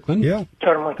Lake in Kirkland? Yeah.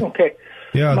 Totem Lake, okay.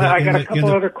 Yeah, I got a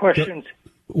couple other questions.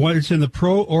 It's in the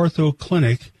Pro Ortho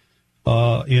Clinic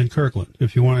in Kirkland,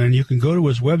 if you want. And you can go to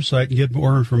his website and get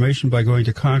more information by going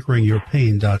to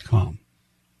conqueringyourpain.com.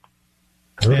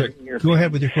 Go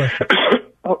ahead with your question.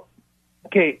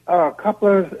 Okay, a couple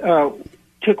of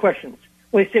two questions.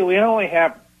 We say we only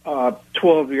have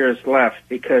 12 years left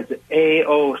because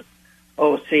AOC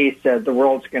said the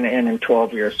world's going to end in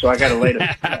 12 years. So I got to lay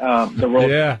the world.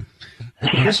 Yeah.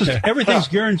 Everyth's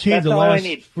guaranteed to last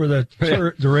for the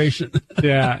duration.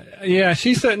 Yeah.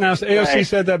 She said now. AOC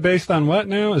said that based on what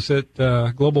now? Is it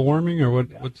global warming or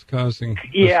what's causing?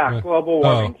 Yeah, global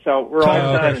warming. So we're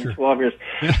all done in 12 years.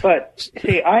 But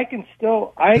see, I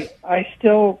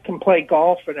still can play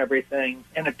golf and everything,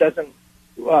 and it doesn't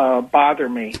bother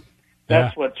me.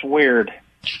 That's what's weird.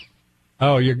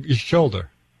 Oh, your shoulder.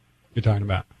 You're talking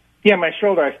about? Yeah, my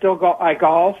shoulder. I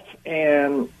golf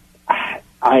and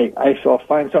I feel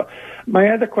fine. So my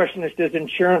other question is, does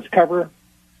insurance cover?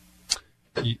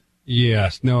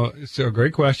 Yes. No. So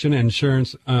great question.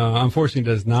 Insurance,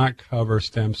 unfortunately, does not cover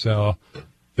stem cell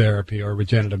therapy or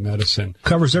regenerative medicine.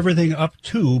 Covers everything up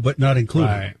to, but not included.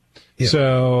 Right. Yeah.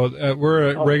 So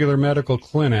we're a regular medical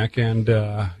clinic, and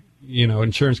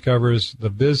insurance covers the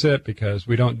visit because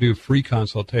we don't do free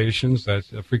consultations.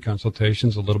 That's a free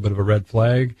consultation's a little bit of a red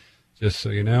flag, just so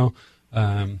you know.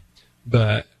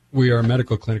 But we are a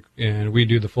medical clinic, and we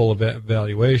do the full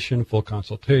evaluation, full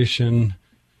consultation,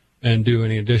 and do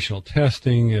any additional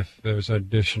testing. If there's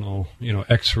additional,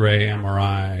 X-ray,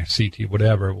 MRI, CT,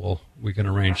 whatever, we can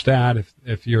arrange that.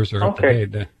 If yours are up to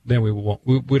date, then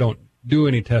we don't do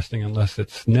any testing unless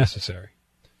it's necessary.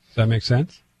 Does that make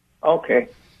sense? Okay.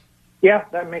 Yeah,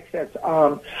 that makes sense.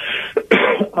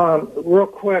 Real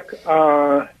quick,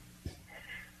 I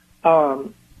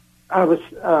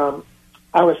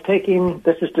was taking,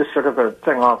 this is just sort of a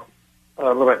thing off a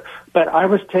little bit, but I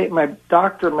was taking, my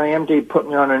MD put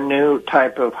me on a new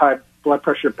type of high blood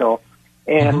pressure pill,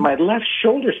 and my left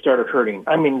shoulder started hurting.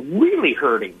 I mean, really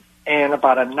hurting, and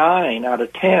about a 9 out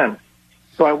of 10.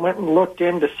 So I went and looked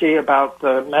in to see about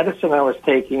the medicine I was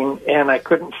taking, and I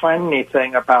couldn't find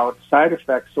anything about side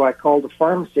effects. So I called the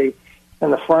pharmacy,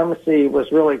 and the pharmacy was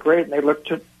really great. And they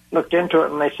looked into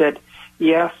it, and they said,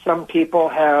 yes, some people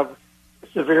have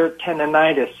severe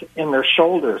tendonitis in their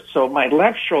shoulders. So my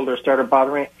left shoulder started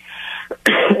bothering me.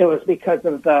 It was because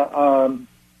of the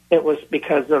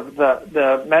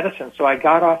medicine. So I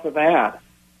got off of that.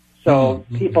 So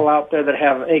people out there that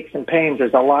have aches and pains,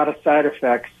 there's a lot of side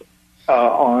effects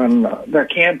there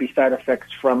can be side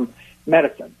effects from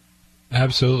medicine.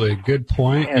 Absolutely. Good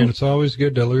point. And it's always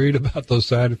good to read about those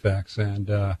side effects.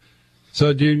 And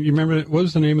so do you remember, what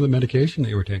was the name of the medication that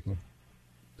you were taking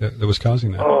that was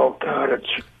causing that? Oh, God, it's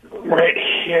right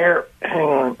here. Hang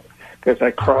on, because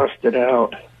I crossed it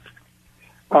out.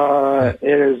 It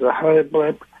is a high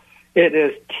blood. It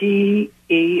is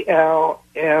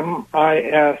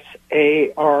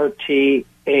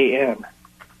TELMISARTAN.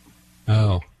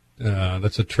 Oh.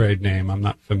 That's a trade name. I'm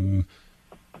not from.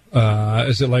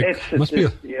 Is it like must be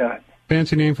a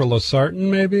fancy name for losartan?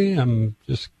 Maybe. I'm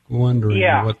just wondering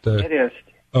what the. It is.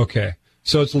 Okay,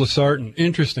 so it's losartan.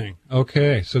 Interesting.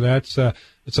 Okay, so that's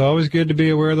it's always good to be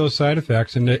aware of those side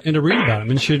effects and to read about them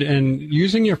and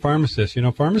using your pharmacist. You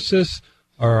know, pharmacists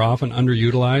are often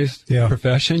underutilized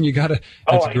profession. You got to.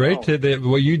 It's great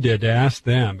what you did to ask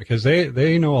them because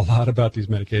they know a lot about these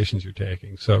medications you're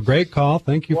taking. So great call.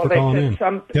 Thank you for calling in.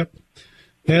 Yep.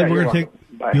 And we're going to take.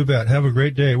 You bet. Have a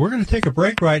great day. We're going to take a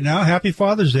break right now. Happy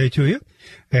Father's Day to you,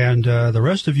 and the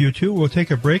rest of you too. We'll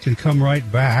take a break and come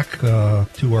right back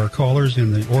to our callers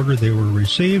in the order they were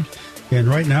received. And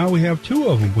right now we have two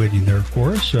of them waiting there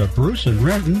for us: Bruce in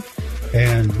Renton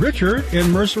and Richard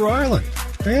in Mercer Island.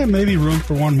 And maybe room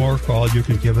for one more call. You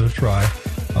can give it a try.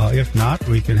 If not,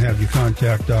 we can have you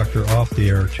contact Doctor off the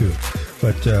air, too.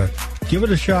 But give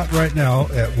it a shot right now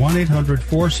at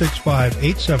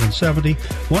 1-800-465-8770,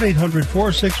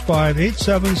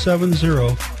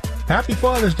 1-800-465-8770. Happy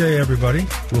Father's Day, everybody.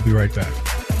 We'll be right back.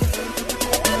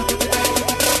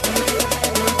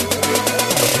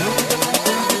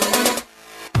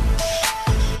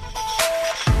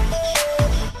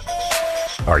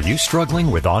 Are you struggling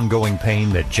with ongoing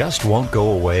pain that just won't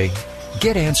go away?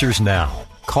 Get answers now.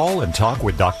 Call and talk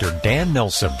with Dr. Dan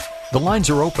Nelson. The lines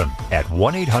are open at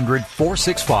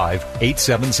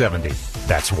 1-800-465-8770.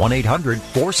 That's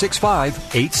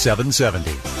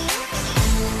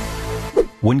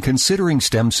 1-800-465-8770. When considering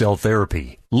stem cell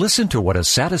therapy, listen to what a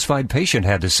satisfied patient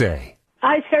had to say.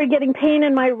 I started getting pain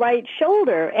in my right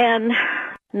shoulder, and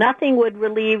nothing would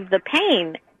relieve the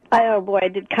pain. I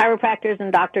did chiropractors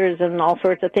and doctors and all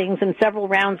sorts of things and several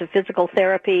rounds of physical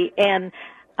therapy. And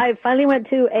I finally went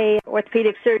to a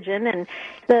orthopedic surgeon, and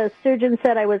the surgeon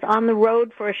said I was on the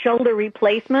road for a shoulder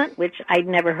replacement, which I'd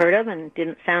never heard of and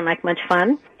didn't sound like much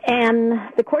fun. And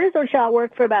the cortisone shot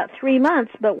worked for about 3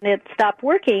 months, but when it stopped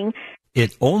working.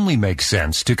 It only makes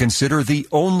sense to consider the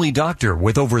only doctor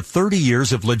with over 30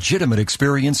 years of legitimate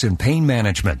experience in pain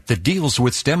management that deals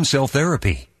with stem cell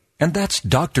therapy. And that's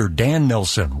Dr. Dan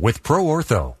Nelson with Pro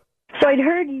Ortho. So I'd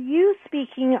heard you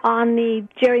speaking on the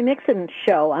Jerry Mixon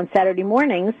show on Saturday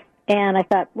mornings, and I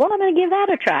thought, well, I'm going to give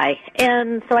that a try.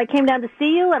 And so I came down to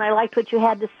see you, and I liked what you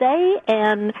had to say,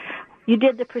 and you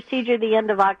did the procedure the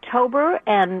end of October,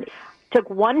 and took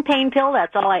one pain pill.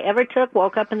 That's all I ever took.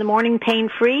 Woke up in the morning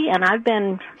pain-free, and I've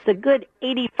been a good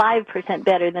 85%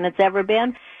 better than it's ever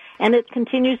been, and it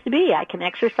continues to be. I can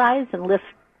exercise and lift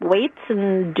weights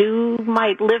and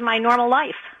live my normal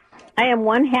life. I am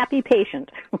one happy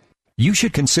patient. You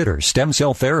should consider stem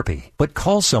cell therapy, but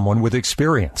call someone with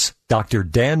experience. Dr.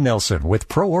 Dan Nelson with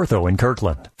Pro Ortho in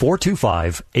Kirkland.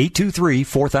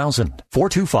 425-823-4000.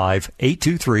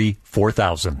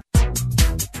 425-823-4000.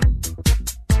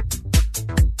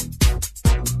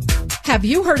 Have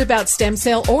you heard about stem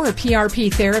cell or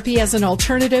PRP therapy as an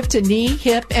alternative to knee,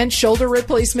 hip, and shoulder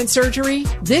replacement surgery?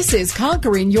 This is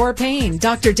Conquering Your Pain.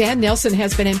 Dr. Dan Nelson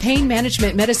has been in pain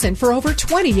management medicine for over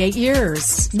 28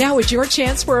 years. Now is your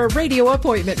chance for a radio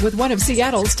appointment with one of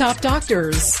Seattle's top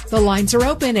doctors. The lines are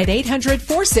open at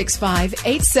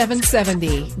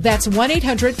 800-465-8770. That's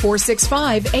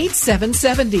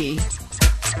 1-800-465-8770.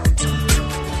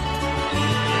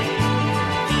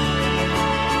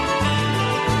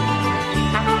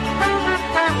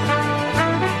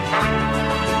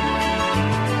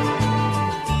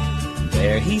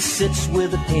 There he sits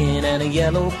with a pen and a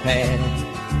yellow pad.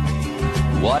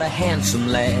 What a handsome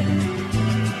lad.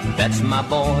 That's my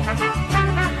boy.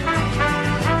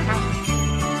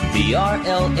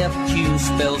 BRLFQ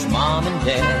spells mom and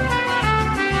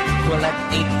dad. well, that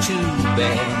ain't too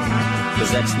bad,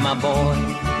 'cause that's my boy.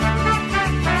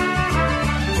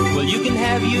 Well, you can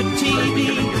have your TV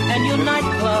and your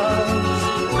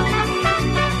nightclubs,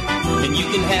 and you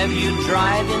can have your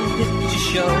drive-in picture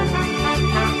show.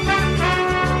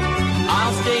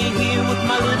 I'll stay here with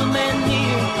my little man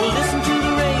here. We'll listen to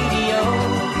the radio,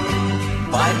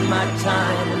 biding my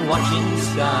time and watching the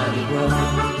sky grow.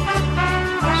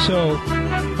 So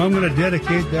I'm going to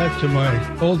dedicate that to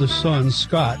my oldest son,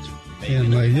 Scott,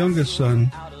 and my youngest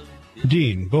son,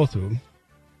 Dean, both of them,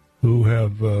 who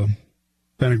have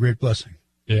been a great blessing.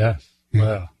 Yes. Yeah.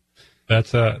 Wow.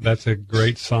 That's a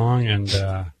great song. And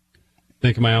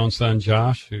think of my own son,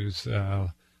 Josh, who's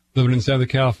living in Southern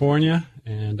California,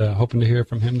 and hoping to hear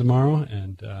from him tomorrow.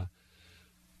 And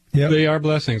they are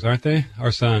blessings, aren't they?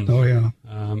 Our sons. Oh, yeah.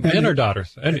 And our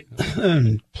daughters.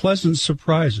 And pleasant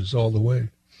surprises all the way.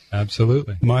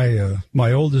 Absolutely.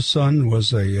 My oldest son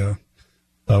was a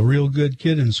real good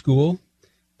kid in school,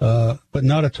 but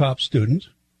not a top student.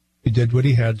 He did what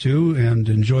he had to and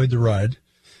enjoyed the ride.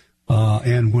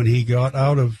 And when he got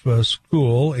out of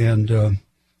school and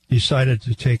decided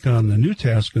to take on the new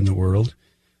task in the world,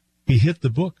 he hit the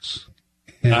books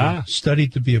and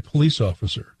studied to be a police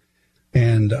officer.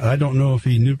 And I don't know if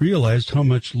he realized how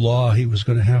much law he was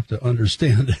going to have to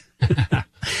understand.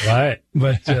 Right.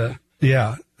 But,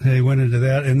 yeah, he went into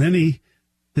that. And then he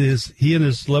and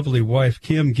his lovely wife,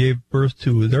 Kim, gave birth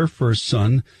to their first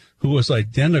son, who was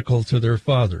identical to their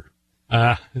father.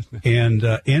 And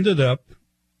ended up,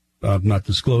 I'm not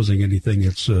disclosing anything,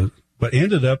 but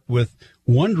ended up with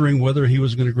wondering whether he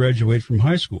was going to graduate from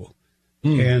high school.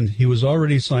 And he was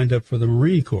already signed up for the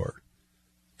Marine Corps.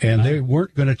 And they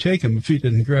weren't going to take him if he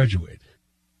didn't graduate.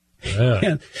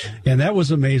 Yeah. And that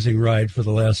was an amazing ride for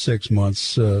the last 6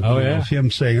 months. Of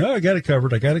him saying, I got it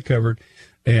covered.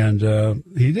 And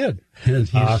he did. And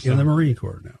he's in the Marine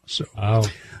Corps now. So,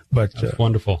 but that's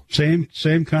wonderful. Same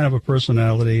kind of a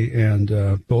personality,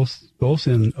 and both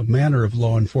in a manner of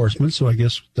law enforcement. So I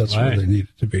guess that's where they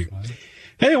needed to be. Right.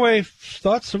 Anyway,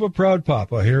 thoughts of a proud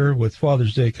papa here with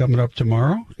Father's Day coming up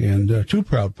tomorrow, and two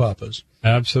proud papas.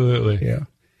 Absolutely. Yeah.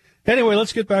 Anyway,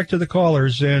 let's get back to the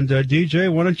callers. And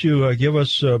DJ, why don't you give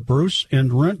us Bruce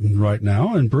and Renton right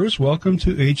now? And Bruce, welcome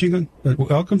to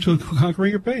welcome to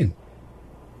Conquering Your Pain.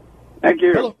 Thank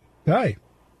you. Hello. Hi.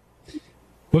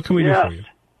 What can we do for you?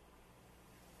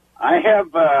 I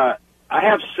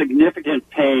have significant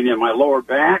pain in my lower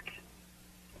back,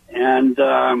 and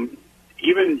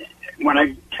even when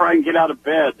I try and get out of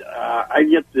bed, I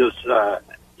get this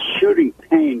shooting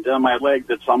pain down my leg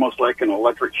that's almost like an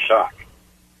electric shock.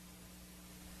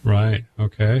 Right.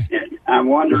 Okay. And I'm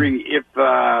wondering if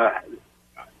the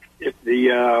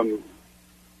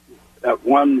that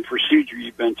one procedure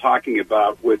you've been talking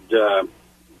about would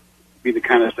be the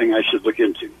kind of thing I should look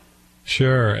into.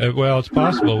 Sure. Well, it's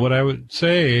possible. What I would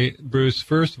say, Bruce,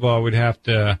 first of all, we'd have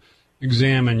to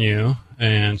examine you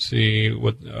and see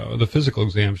what the physical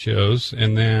exam shows,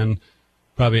 and then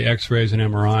probably X-rays and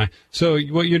MRI. So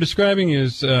what you're describing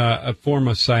is a form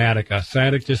of sciatica.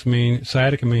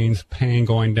 Sciatica means pain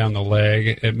going down the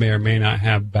leg. It may or may not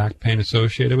have back pain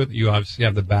associated with it. You obviously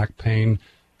have the back pain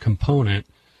component.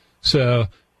 So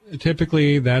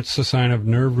typically that's a sign of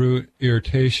nerve root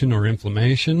irritation or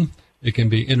inflammation. It can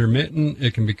be intermittent.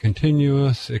 It can be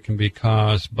continuous. It can be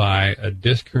caused by a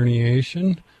disc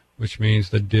herniation, which means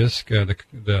the disc,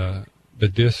 the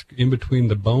disc in between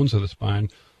the bones of the spine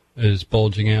is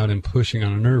bulging out and pushing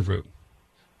on a nerve root.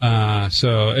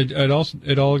 So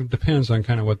it all depends on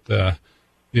kind of what the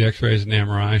X-rays and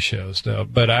MRI shows, though.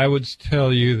 But I would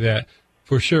tell you that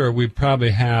for sure we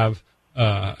probably have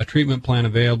a treatment plan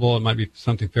available. It might be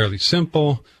something fairly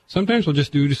simple. Sometimes we'll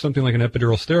just do something like an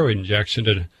epidural steroid injection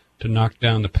to knock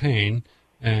down the pain,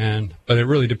 but it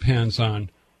really depends on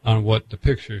what the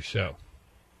pictures show.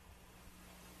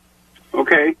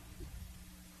 Okay.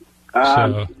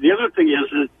 The other thing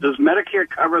is, does Medicare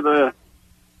cover the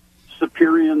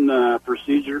Superion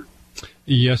procedure?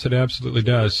 Yes, it absolutely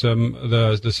does.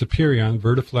 The Superion,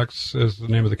 Vertiflex is the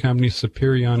name of the company.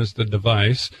 Superion is the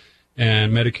device,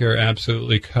 and Medicare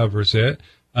absolutely covers it.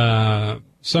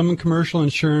 Some commercial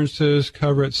insurances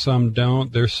cover it, some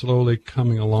don't. They're slowly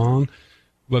coming along.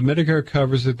 But Medicare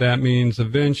covers it. That means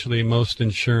eventually most of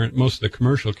the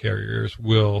commercial carriers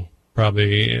will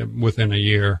probably within a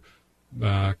year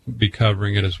be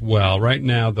covering it as well. Right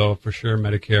now, though, for sure,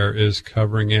 Medicare is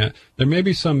covering it. There may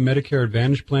be some Medicare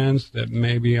Advantage plans that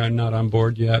maybe are not on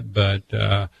board yet, but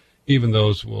even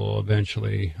those will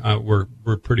eventually, we're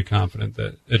pretty confident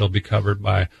that it'll be covered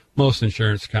by most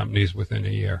insurance companies within a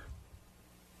year.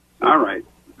 All right.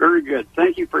 Very good.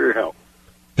 Thank you for your help.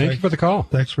 Thank you for the call.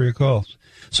 Thanks for your call.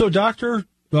 So, Doctor,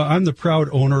 I'm the proud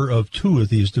owner of 2 of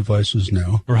these devices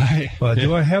now. Right.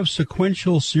 Do I have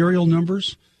sequential serial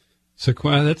numbers?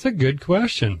 That's a good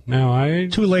question. Now,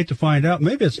 too late to find out.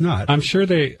 Maybe it's not. I'm sure,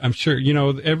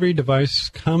 every device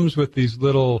comes with these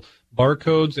little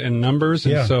barcodes and numbers,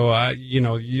 and so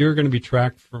you're going to be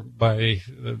tracked by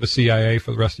the CIA for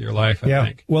the rest of your life, I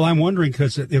think. Well, I'm wondering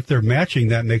because if they're matching,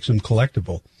 that makes them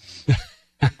collectible.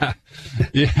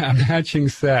 Matching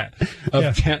set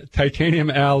of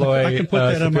titanium alloy. I can put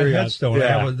that on my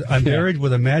headstone. I'm married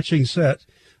with a matching set.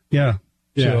 Yeah.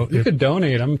 So you could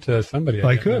donate them to somebody.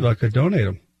 I could donate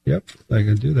them. Yep, I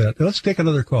can do that. Let's take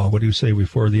another call. What do you say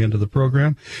before the end of the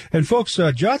program? And folks,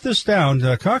 jot this down.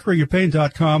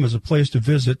 ConqueringYourPain.com is a place to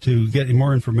visit to get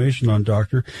more information on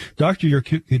Doctor.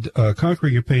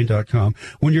 ConqueringYourPain.com.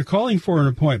 When you're calling for an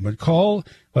appointment, call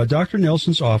Dr.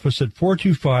 Nelson's office at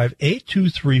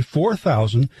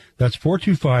 425-823-4000. That's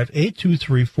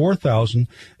 425-823-4000.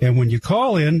 And when you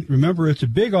call in, remember it's a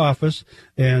big office.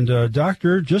 And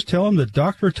Doctor, just tell him that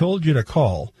Doctor told you to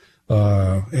call.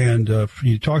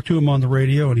 You talked to him on the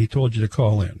radio, and he told you to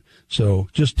call in. So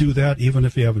just do that, even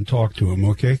if you haven't talked to him,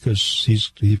 okay? Because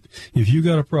if you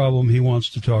got a problem, he wants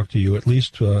to talk to you. At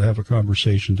least have a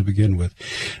conversation to begin with.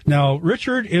 Now,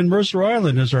 Richard in Mercer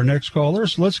Island is our next caller,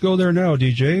 so let's go there now,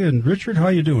 DJ. And Richard, how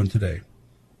you doing today?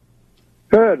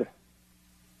 Good.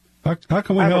 How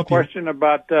can we help you? I have a question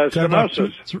about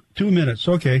stenosis. 2 minutes.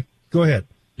 Okay, go ahead.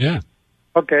 Yeah.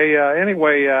 Okay.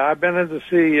 Anyway, I've been in to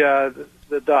see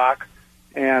the doc,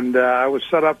 and I was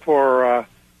set up for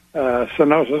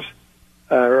stenosis,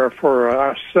 or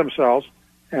for stem cells,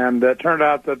 and it turned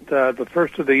out that the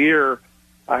first of the year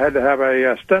I had to have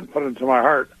a stent put into my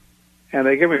heart, and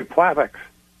they gave me Plavix,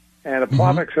 and the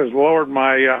Plavix has lowered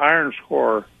my iron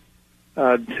score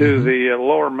to the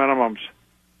lower minimums,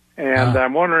 and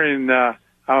I'm wondering, I'm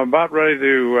about ready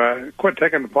to quit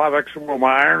taking the Plavix. Will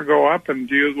my iron go up, and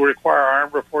do you require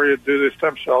iron before you do the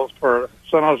stem cells for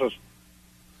stenosis?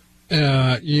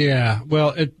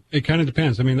 Well, it kind of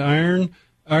depends. I mean, the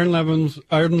iron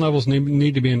levels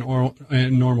need to be in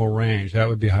normal range. That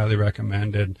would be highly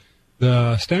recommended.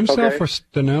 The stem cell for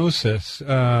stenosis,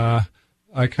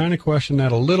 I kind of question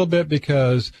that a little bit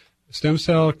because stem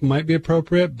cell might be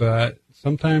appropriate, but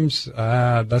sometimes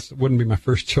that wouldn't be my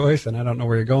first choice, and I don't know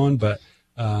where you're going, but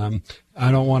I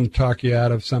don't want to talk you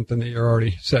out of something that you're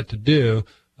already set to do.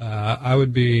 I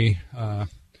would be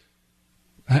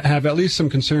have at least some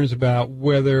concerns about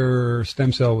whether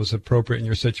stem cell was appropriate in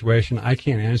your situation. I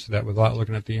can't answer that without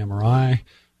looking at the MRI,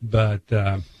 but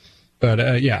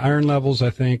iron levels I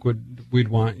think we'd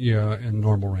want you in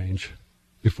normal range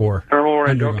before. Normal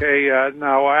range, okay.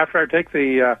 Now after I take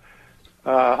the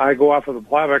I go off of the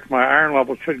Plavix, my iron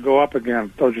level should go up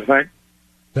again, don't you think?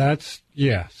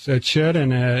 Yes, it should,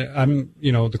 and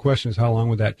the question is how long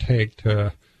would that take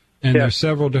to. And there's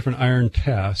several different iron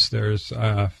tests. There's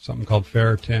something called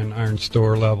ferritin, iron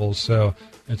store levels. So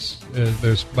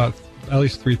there's about at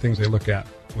least 3 things they look at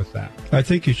with that. I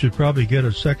think you should probably get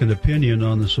a second opinion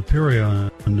on the Superion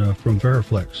from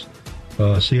Veriflex.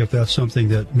 See if that's something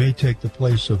that may take the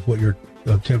place of what you're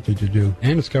attempting to do.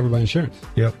 And it's covered by insurance.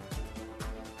 Yep.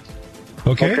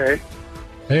 Okay.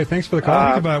 Hey, thanks for the call.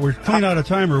 Think about it. We're clean out of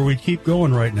time, or we'd keep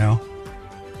going right now.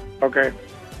 Okay.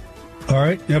 All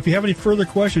right. Now, if you have any further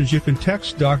questions, you can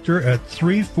text Doctor at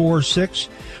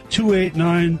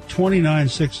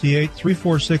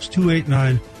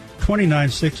 346-289-2968,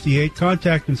 346-289-2968.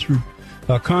 Contact him through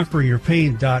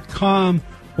ConqueringYourPain.com,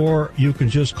 or you can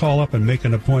just call up and make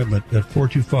an appointment at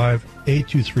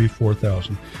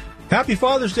 425-823-4000. Happy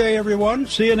Father's Day, everyone.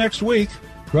 See you next week,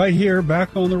 right here,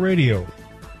 back on the radio.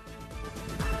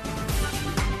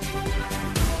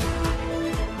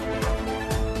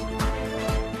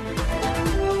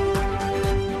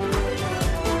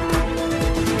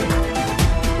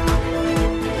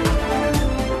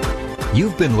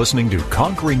 You've been listening to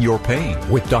Conquering Your Pain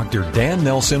with Dr. Dan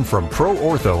Nelson from Pro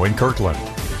Ortho in Kirkland.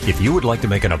 If you would like to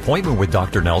make an appointment with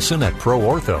Dr. Nelson at Pro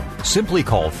Ortho, simply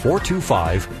call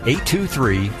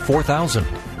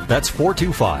 425-823-4000. That's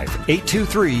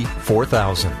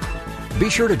 425-823-4000. Be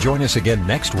sure to join us again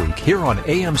next week here on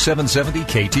AM 770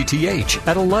 KTTH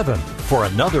at 11 for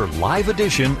another live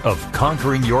edition of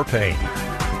Conquering Your Pain.